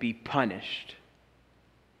need to be punished?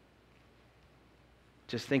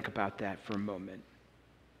 Just think about that for a moment.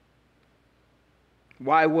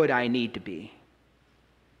 Why would I need to be?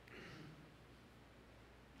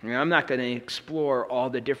 I'm not going to explore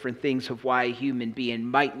all the different things of why a human being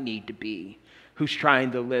might need to be who's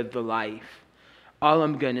trying to live the life. All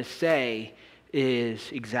I'm going to say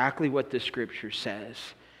is exactly what the scripture says.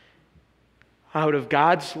 Out of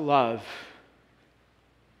God's love,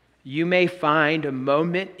 you may find a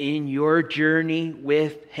moment in your journey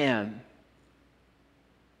with him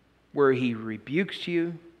where he rebukes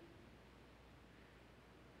you,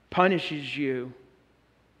 punishes you,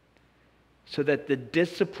 so that the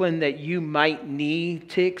discipline that you might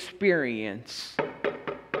need to experience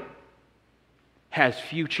has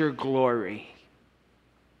future glory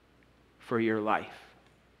for your life.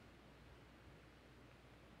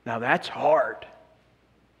 Now that's hard.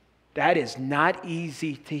 That is not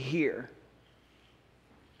easy to hear.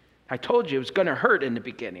 I told you it was going to hurt in the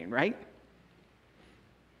beginning, right?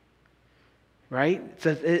 Right?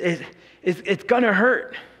 It's going to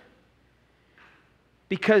hurt.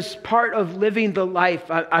 Because part of living the life,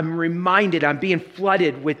 I'm reminded, I'm being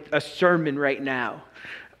flooded with a sermon right now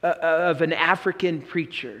of an African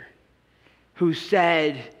preacher who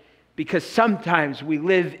said, because sometimes we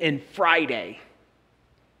live in Friday.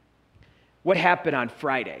 What happened on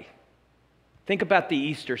Friday? Think about the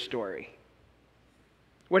Easter story.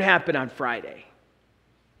 What happened on Friday?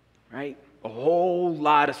 Right? A whole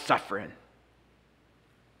lot of suffering.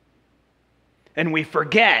 And we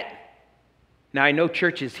forget. Now, I know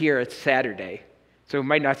church is here, it's Saturday, so it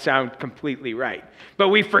might not sound completely right. But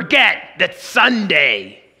we forget that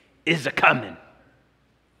Sunday is a-coming.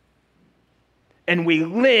 And we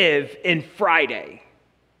live in Friday.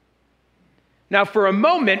 Now, for a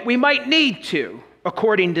moment, we might need to,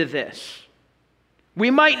 according to this. We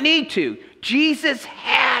might need to. Jesus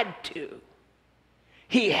had to.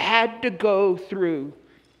 He had to go through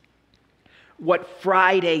what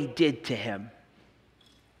Friday did to him.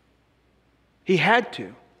 He had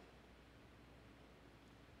to.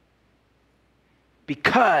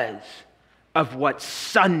 Because of what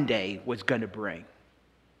Sunday was going to bring.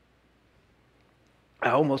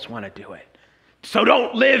 I almost want to do it. So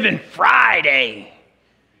don't live in Friday,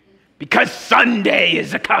 because Sunday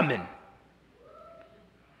is a-coming.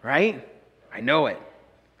 Right? I know it.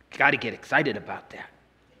 Got to get excited about that.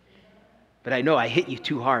 But I know I hit you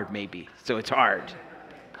too hard maybe, so it's hard.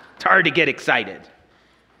 It's hard to get excited.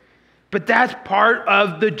 But that's part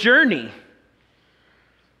of the journey.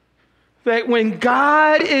 That when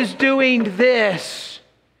God is doing this,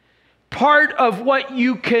 part of what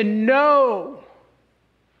you can know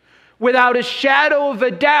without a shadow of a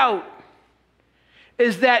doubt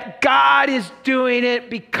is that God is doing it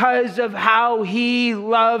because of how he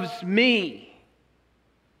loves me.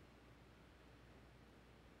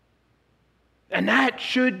 And that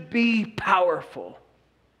should be powerful.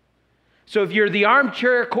 So if you're the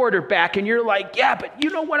armchair quarterback and you're like, yeah, but you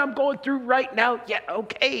know what I'm going through right now? Yeah,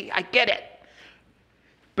 okay, I get it.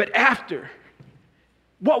 But after,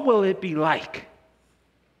 what will it be like?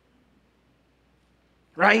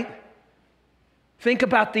 Right? Think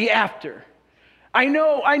about the after. I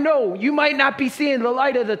know, you might not be seeing the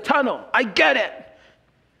light of the tunnel. I get it.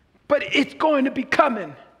 But it's going to be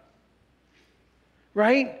coming.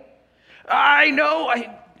 Right? I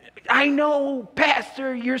know,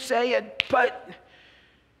 Pastor, you're saying,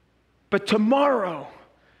 but tomorrow,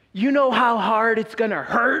 you know how hard it's going to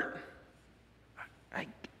hurt?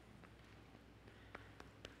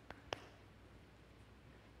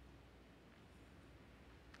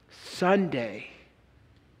 Sunday,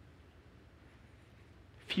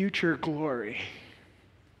 future glory,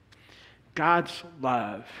 God's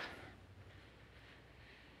love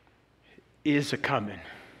is a-coming.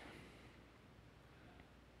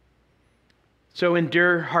 So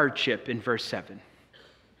endure hardship in verse 7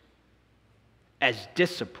 as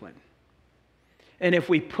discipline. And if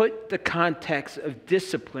we put the context of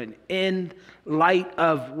discipline in light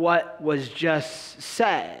of what was just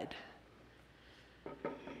said,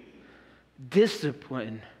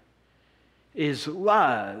 discipline is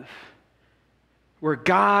love, where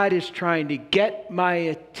God is trying to get my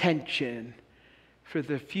attention for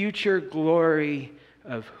the future glory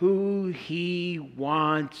of who he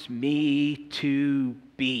wants me to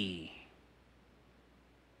be.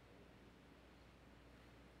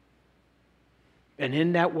 And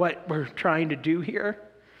isn't that what we're trying to do here?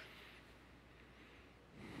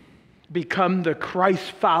 Become the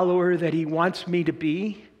Christ follower that he wants me to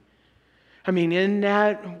be? I mean, isn't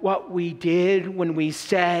that what we did when we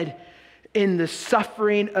said, in the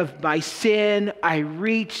suffering of my sin, I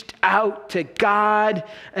reached out to God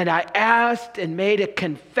and I asked and made a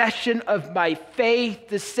confession of my faith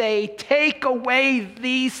to say, take away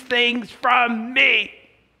these things from me.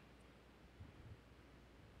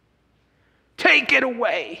 Take it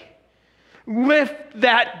away. Lift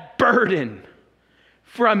that burden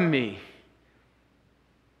from me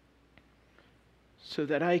so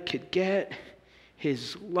that I could get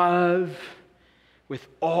his love with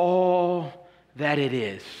all that it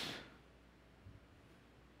is.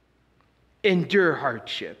 Endure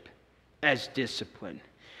hardship as discipline.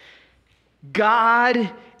 God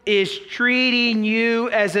is treating you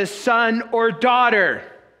as a son or daughter.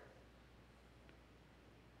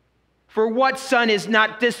 For what son is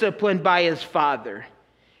not disciplined by his father?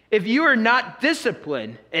 If you are not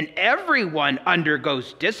disciplined, and everyone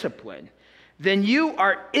undergoes discipline, then you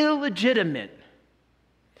are illegitimate.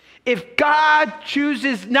 If God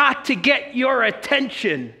chooses not to get your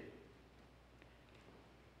attention,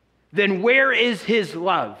 then where is his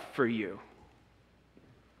love for you?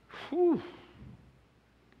 Whew.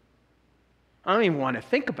 I don't even want to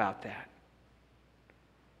think about that.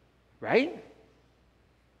 Right?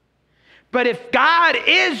 But if God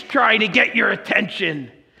is trying to get your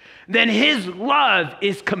attention, then his love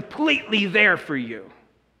is completely there for you.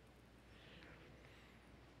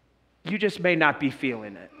 You just may not be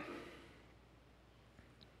feeling it.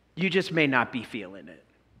 You just may not be feeling it.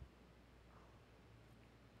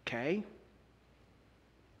 Okay?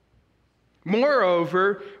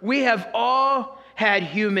 Moreover, we have all had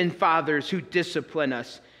human fathers who discipline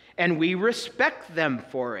us, and we respect them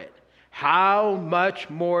for it. How much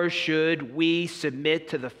more should we submit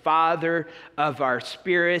to the Father of our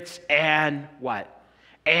spirits and what?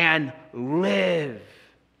 And live.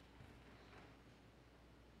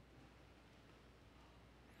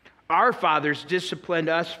 Our fathers disciplined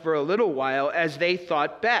us for a little while as they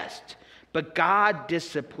thought best, but God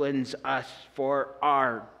disciplines us for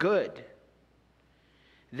our good,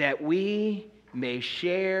 that we may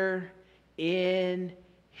share in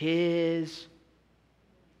His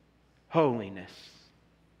holiness.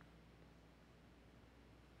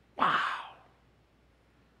 Wow.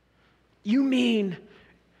 You mean,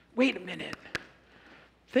 wait a minute.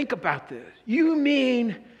 Think about this. You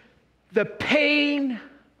mean the pain?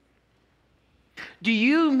 Do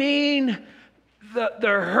you mean the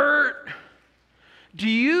hurt? Do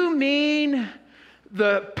you mean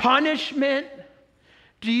the punishment?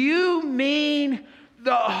 Do you mean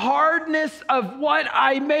the hardness of what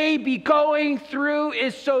I may be going through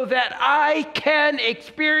is so that I can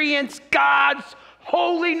experience God's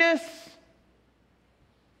holiness?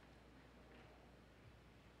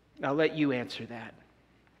 I'll let you answer that.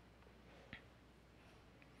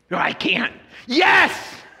 No, I can't. Yes!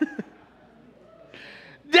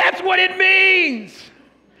 That's what it means.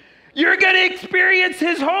 You're going to experience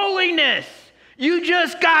His holiness. You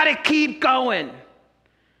just got to keep going.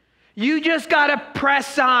 You just got to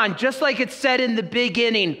press on, just like it said in the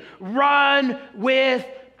beginning. Run with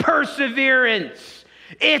perseverance.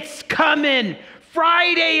 It's coming.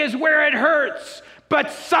 Friday is where it hurts,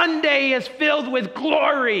 but Sunday is filled with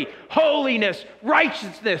glory, holiness,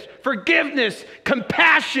 righteousness, forgiveness,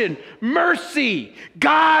 compassion, mercy,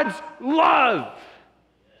 God's love.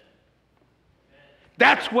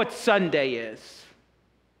 That's what Sunday is.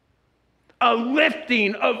 A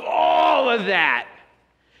lifting of all of that.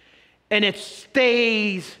 And it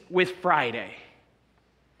stays with Friday.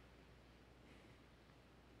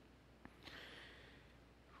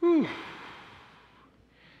 Whew.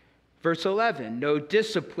 Verse 11, no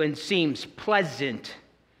discipline seems pleasant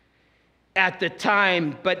at the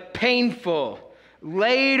time, but painful.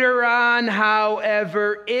 Later on,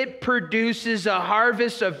 however, it produces a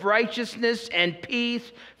harvest of righteousness and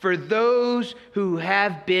peace for those who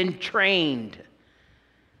have been trained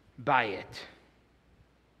by it.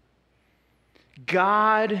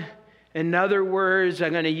 God, in other words,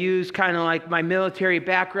 I'm going to use kind of like my military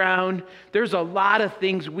background. There's a lot of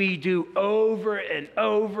things we do over and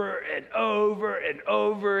over and over and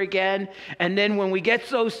over again. And then when we get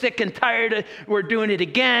so sick and tired, we're doing it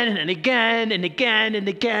again and again and again and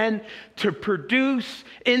again to produce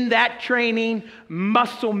in that training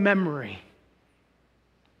muscle memory.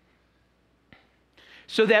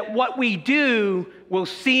 So that what we do will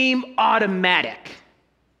seem automatic.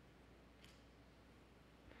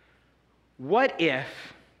 What if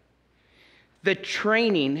the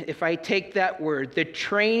training, if I take that word, the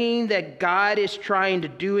training that God is trying to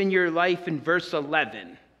do in your life in verse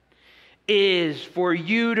 11 is for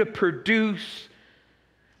you to produce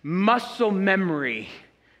muscle memory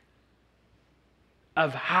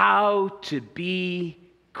of how to be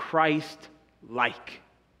Christ-like,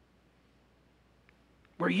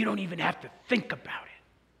 where you don't even have to think about it.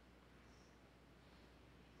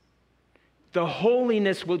 The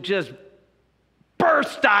holiness will just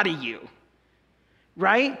burst out of you,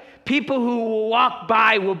 right? People who will walk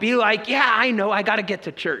by will be like, yeah, I know, I got to get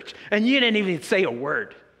to church. And you didn't even say a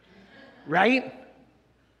word, right?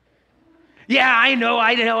 Yeah, I know,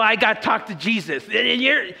 I got to talk to Jesus. And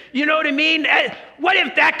you know what I mean? What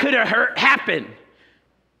if that could have happened?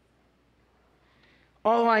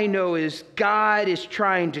 All I know is God is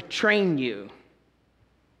trying to train you.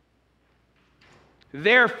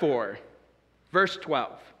 Therefore, verse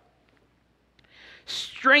 12.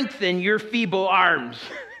 Strengthen your feeble arms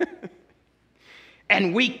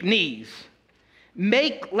and weak knees.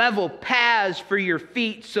 Make level paths for your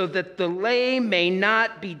feet so that the lame may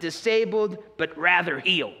not be disabled, but rather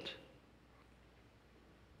healed.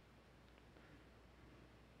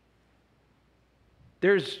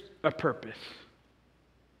 There's a purpose.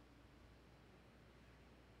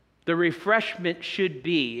 The refreshment should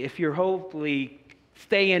be, if you're hopefully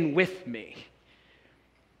staying with me,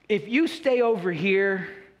 if you stay over here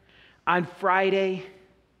on Friday,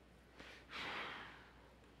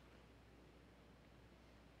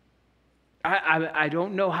 I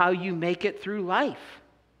don't know how you make it through life,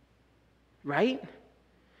 right?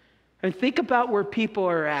 And think about where people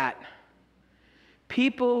are at.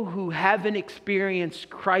 People who haven't experienced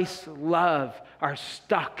Christ's love are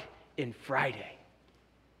stuck in Friday.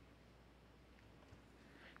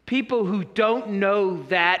 People who don't know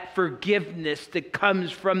that forgiveness that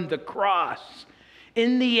comes from the cross,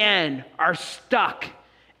 in the end, are stuck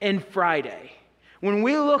in Friday. When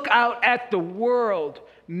we look out at the world,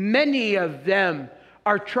 many of them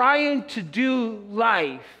are trying to do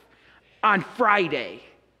life on Friday.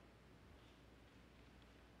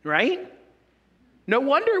 Right? No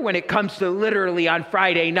wonder when it comes to literally on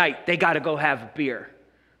Friday night, they got to go have a beer.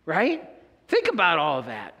 Right? Think about all of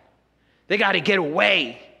that. They got to get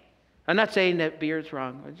away. I'm not saying that beer is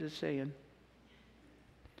wrong. I'm just saying.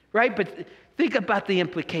 Right? But think about the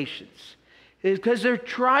implications. It's because they're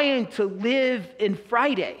trying to live in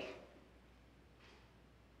Friday.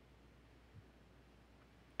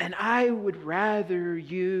 And I would rather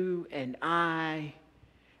you and I,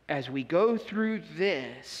 as we go through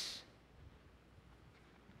this,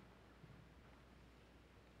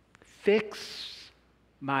 fix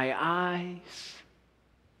my eyes.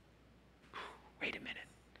 Wait a minute.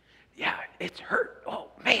 Yeah, it's hurt. Oh,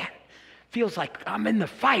 man. Feels like I'm in the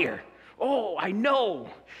fire. Oh, I know.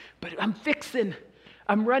 But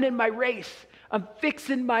I'm running my race. I'm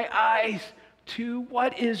fixing my eyes to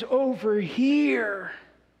what is over here.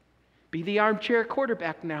 Be the armchair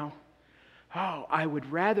quarterback now. Oh, I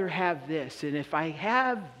would rather have this. And if I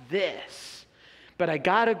have this, but I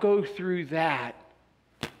got to go through that,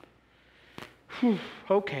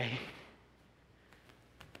 okay.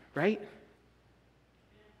 Right?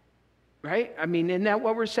 Right? I mean, isn't that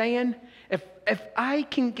what we're saying? If I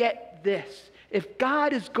can get this, if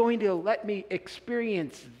God is going to let me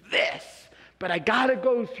experience this, but I got to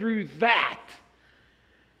go through that,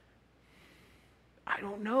 I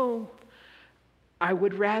don't know. I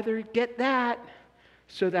would rather get that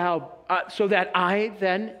so that I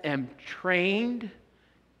then am trained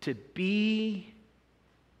to be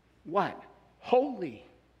what? Holy.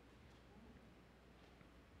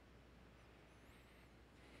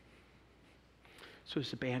 So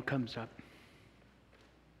as the band comes up,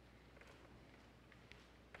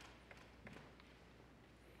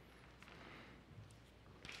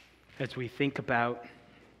 as we think about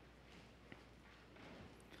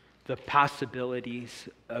the possibilities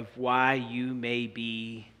of why you may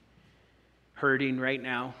be hurting right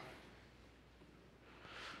now,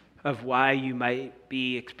 of why you might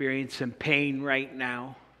be experiencing pain right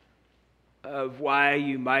now, of why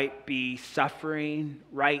you might be suffering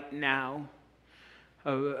right now,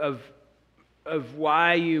 of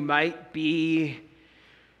why you might be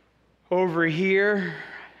over here,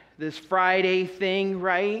 this Friday thing,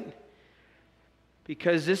 right?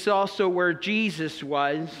 Because this is also where Jesus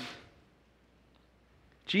was.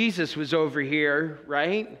 Jesus was over here,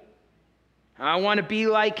 right? I want to be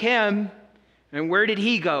like him. And where did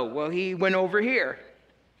he go? Well, he went over here.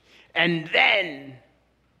 And then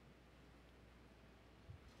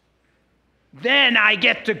I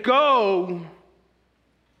get to go,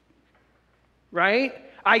 right?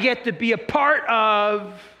 I get to be a part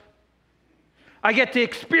of, I get to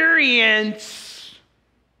experience,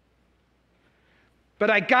 but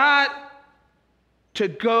I got to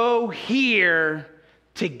go here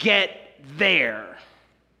to get there.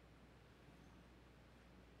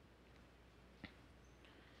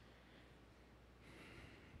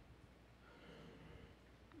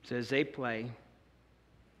 So as they play,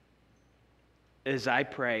 as I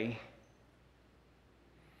pray,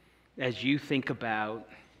 as you think about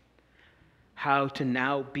how to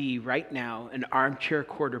now be right now an armchair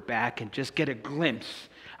quarterback and just get a glimpse,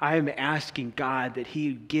 I am asking God that he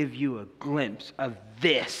would give you a glimpse of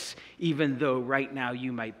this, even though right now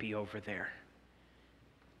you might be over there.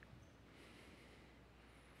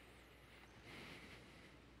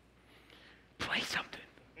 Play something.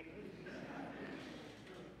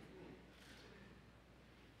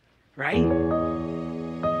 Right?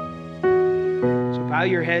 So bow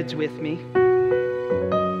your heads with me.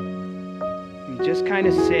 And just kind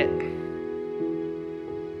of sit.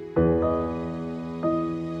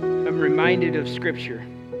 I'm reminded of Scripture.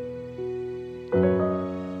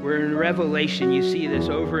 Where in Revelation you see this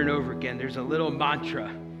over and over again. There's a little mantra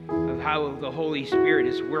of how the Holy Spirit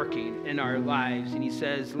is working in our lives. And he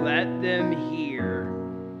says, let them hear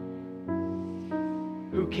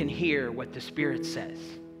who can hear what the Spirit says.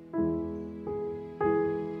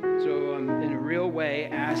 So I'm in a real way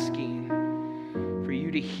asking for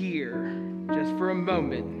you to hear, just for a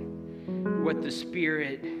moment, what the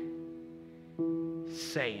Spirit is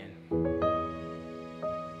saying.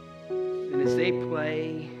 And as they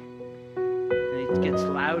play, and it gets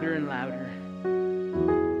louder and louder,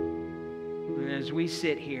 And as we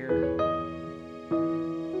sit here,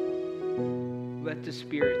 let the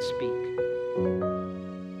Spirit speak.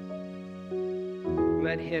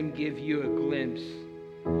 Let Him give you a glimpse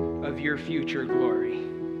of your future glory.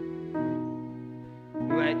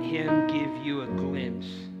 Let Him give you a glimpse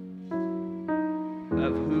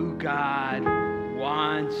of who God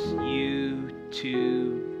wants you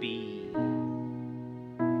to be.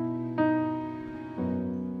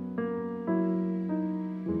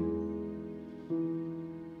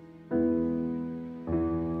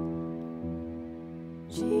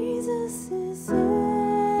 Jesus is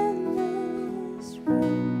in this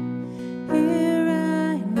room, here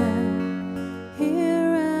right now,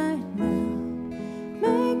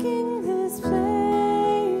 making this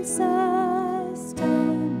place I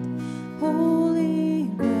stand, holy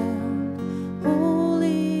ground,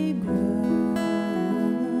 holy ground.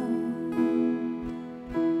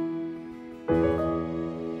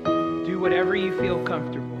 Do whatever you feel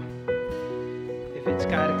comfortable. If it's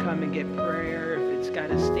got to come and get prayer, if it's got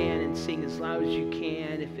to stand and sing as loud as you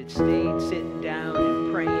can, if it's staying, sitting down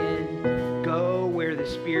and praying, go where the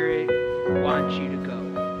Spirit wants you to go.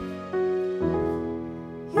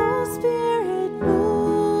 Your Spirit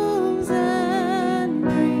moves and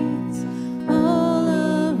breathes all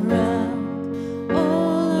around,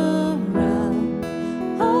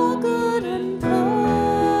 all good and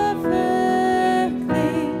perfect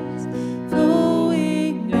things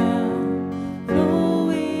flowing down.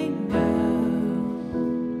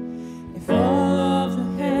 If all of the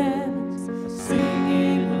heavens are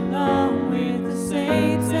singing along with the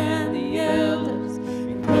saints and the elders,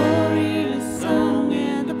 in glorious song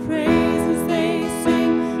and the praises they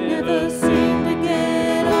sing never seem to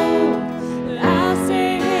get old, and I'll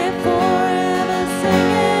sing it forever,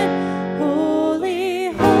 singing,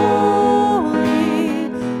 holy, holy,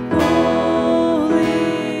 holy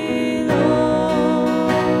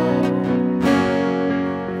Lord,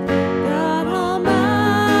 God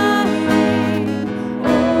Almighty,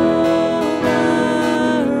 over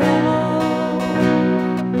all.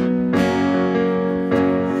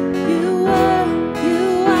 You are,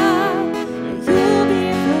 and you'll be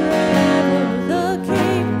forever the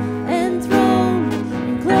King enthroned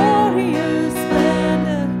in glorious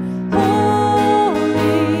splendor.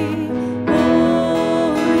 Holy, holy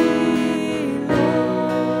Lord.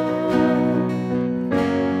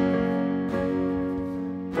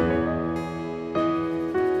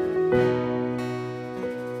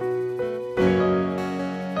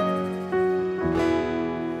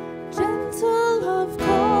 Gentle love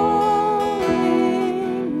calling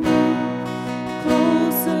me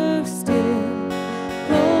closer still.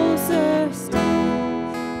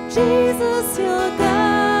 Jesus, you're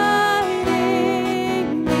guiding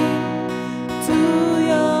me to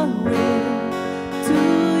your will.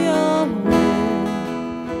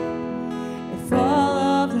 If all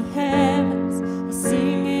of the heavens are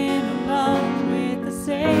singing along with the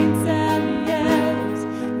saints and the elders,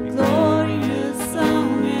 the glorious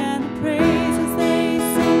song and the praises they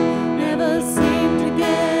sing never seem to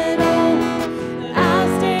get old, and I'll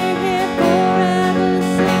stay here forever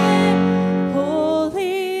singing,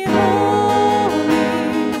 holy, holy,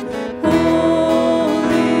 holy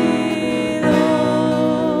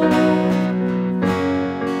Lord,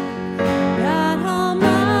 God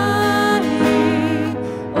Almighty,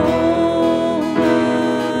 over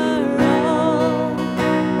all.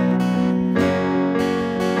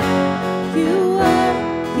 You are,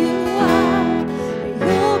 and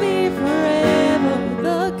you'll be forever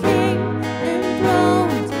the King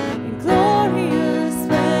enthroned in glorious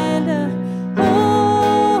splendor.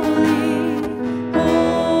 Holy,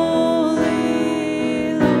 holy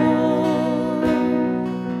Lord.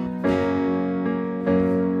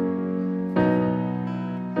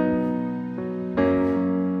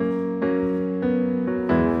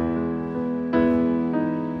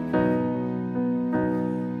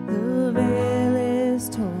 The veil is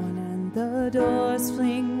torn and the doors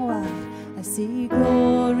fling wide. I see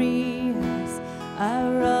glory as I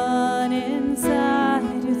run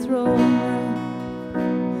inside your throne room.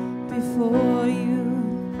 Before you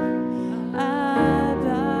I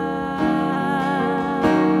bow.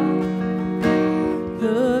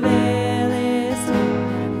 The veil is torn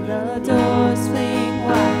and the doors fling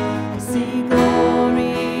wide. I see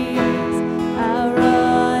glory as I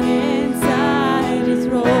run inside your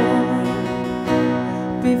throne room.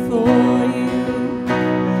 Before you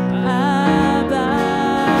I bow.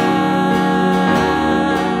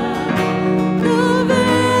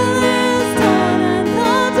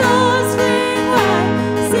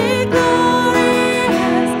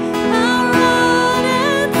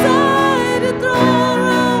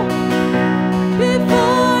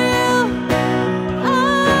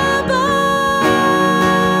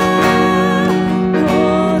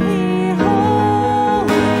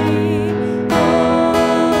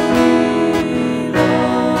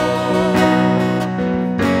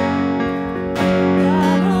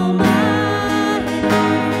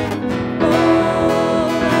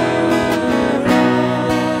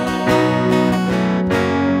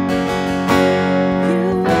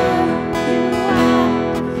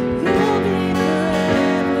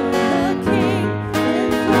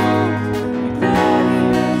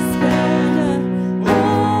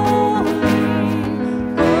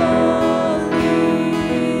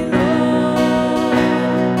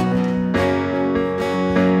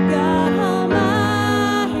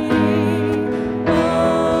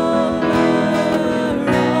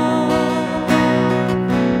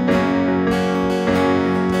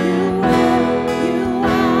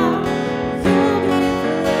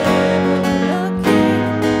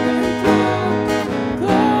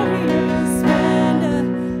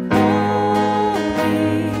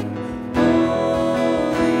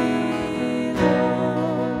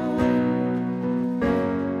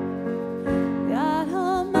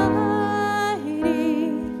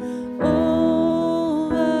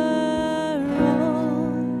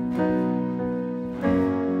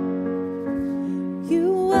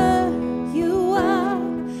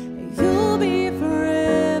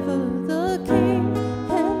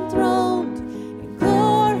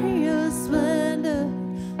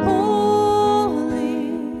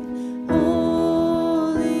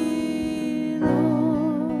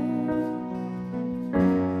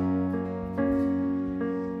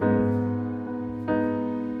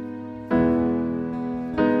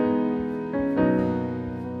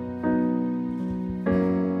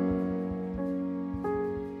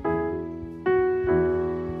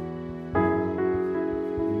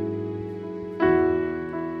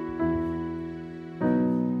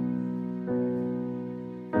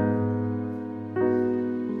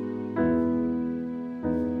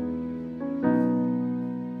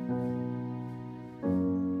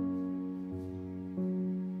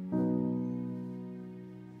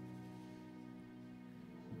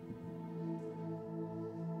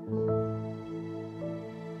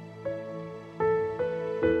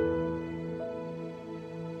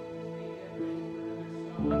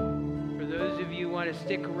 to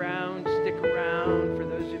stick around. For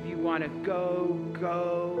those of you who want to go.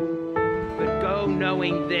 But go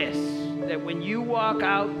knowing this, that when you walk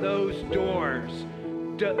out those doors,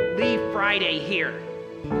 leave Friday here.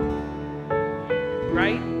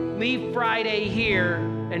 Right? Leave Friday here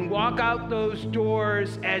and walk out those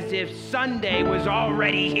doors as if Sunday was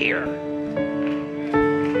already here.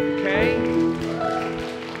 Okay?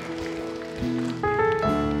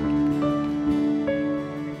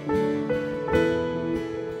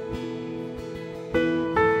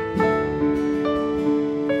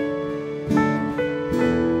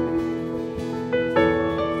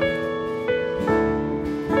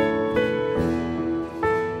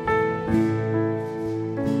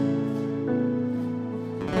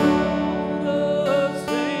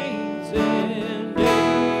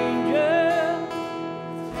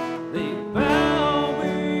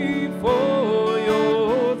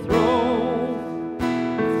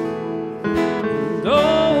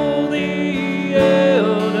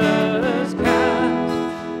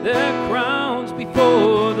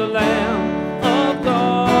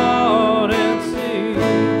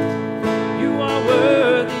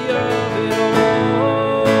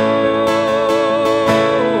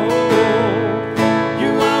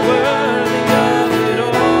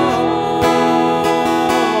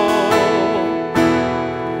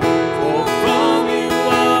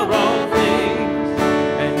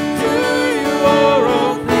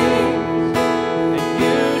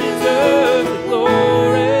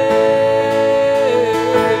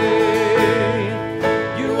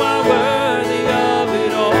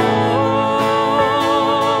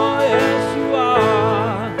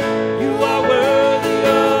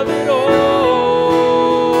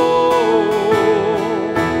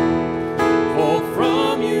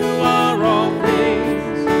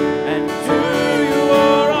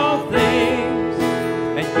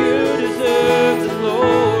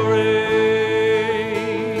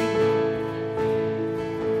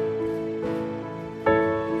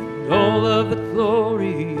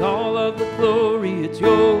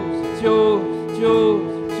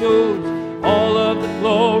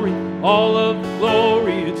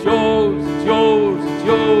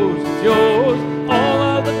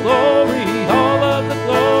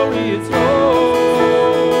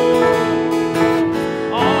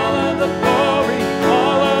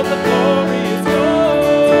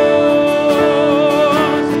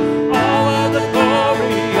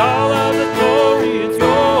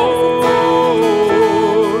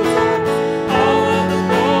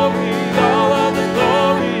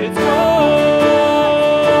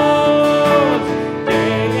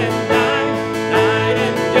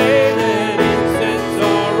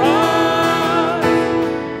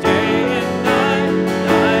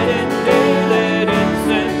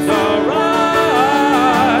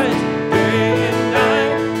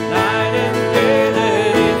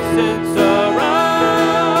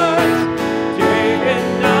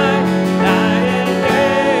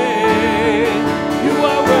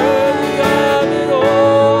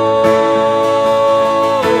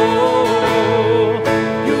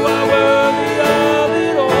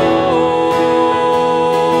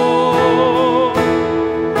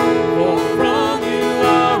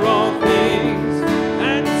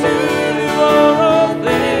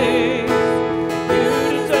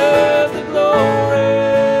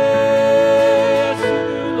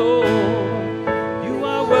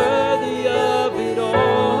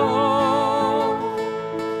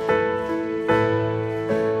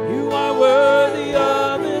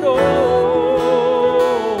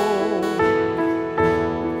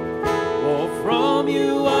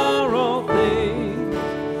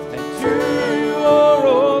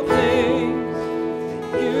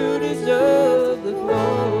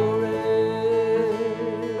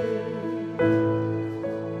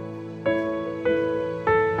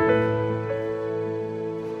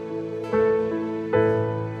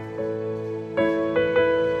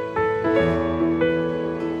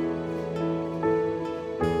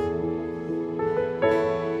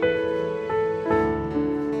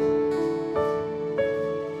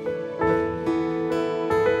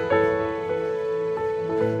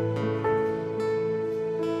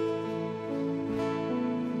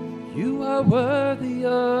 are worthy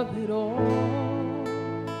of it all.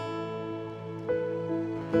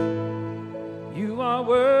 You are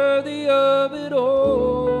worthy of it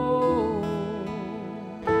all.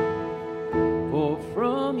 For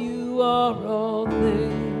from you are all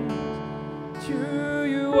things, to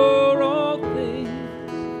you are all things,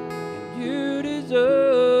 and you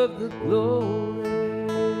deserve the glory.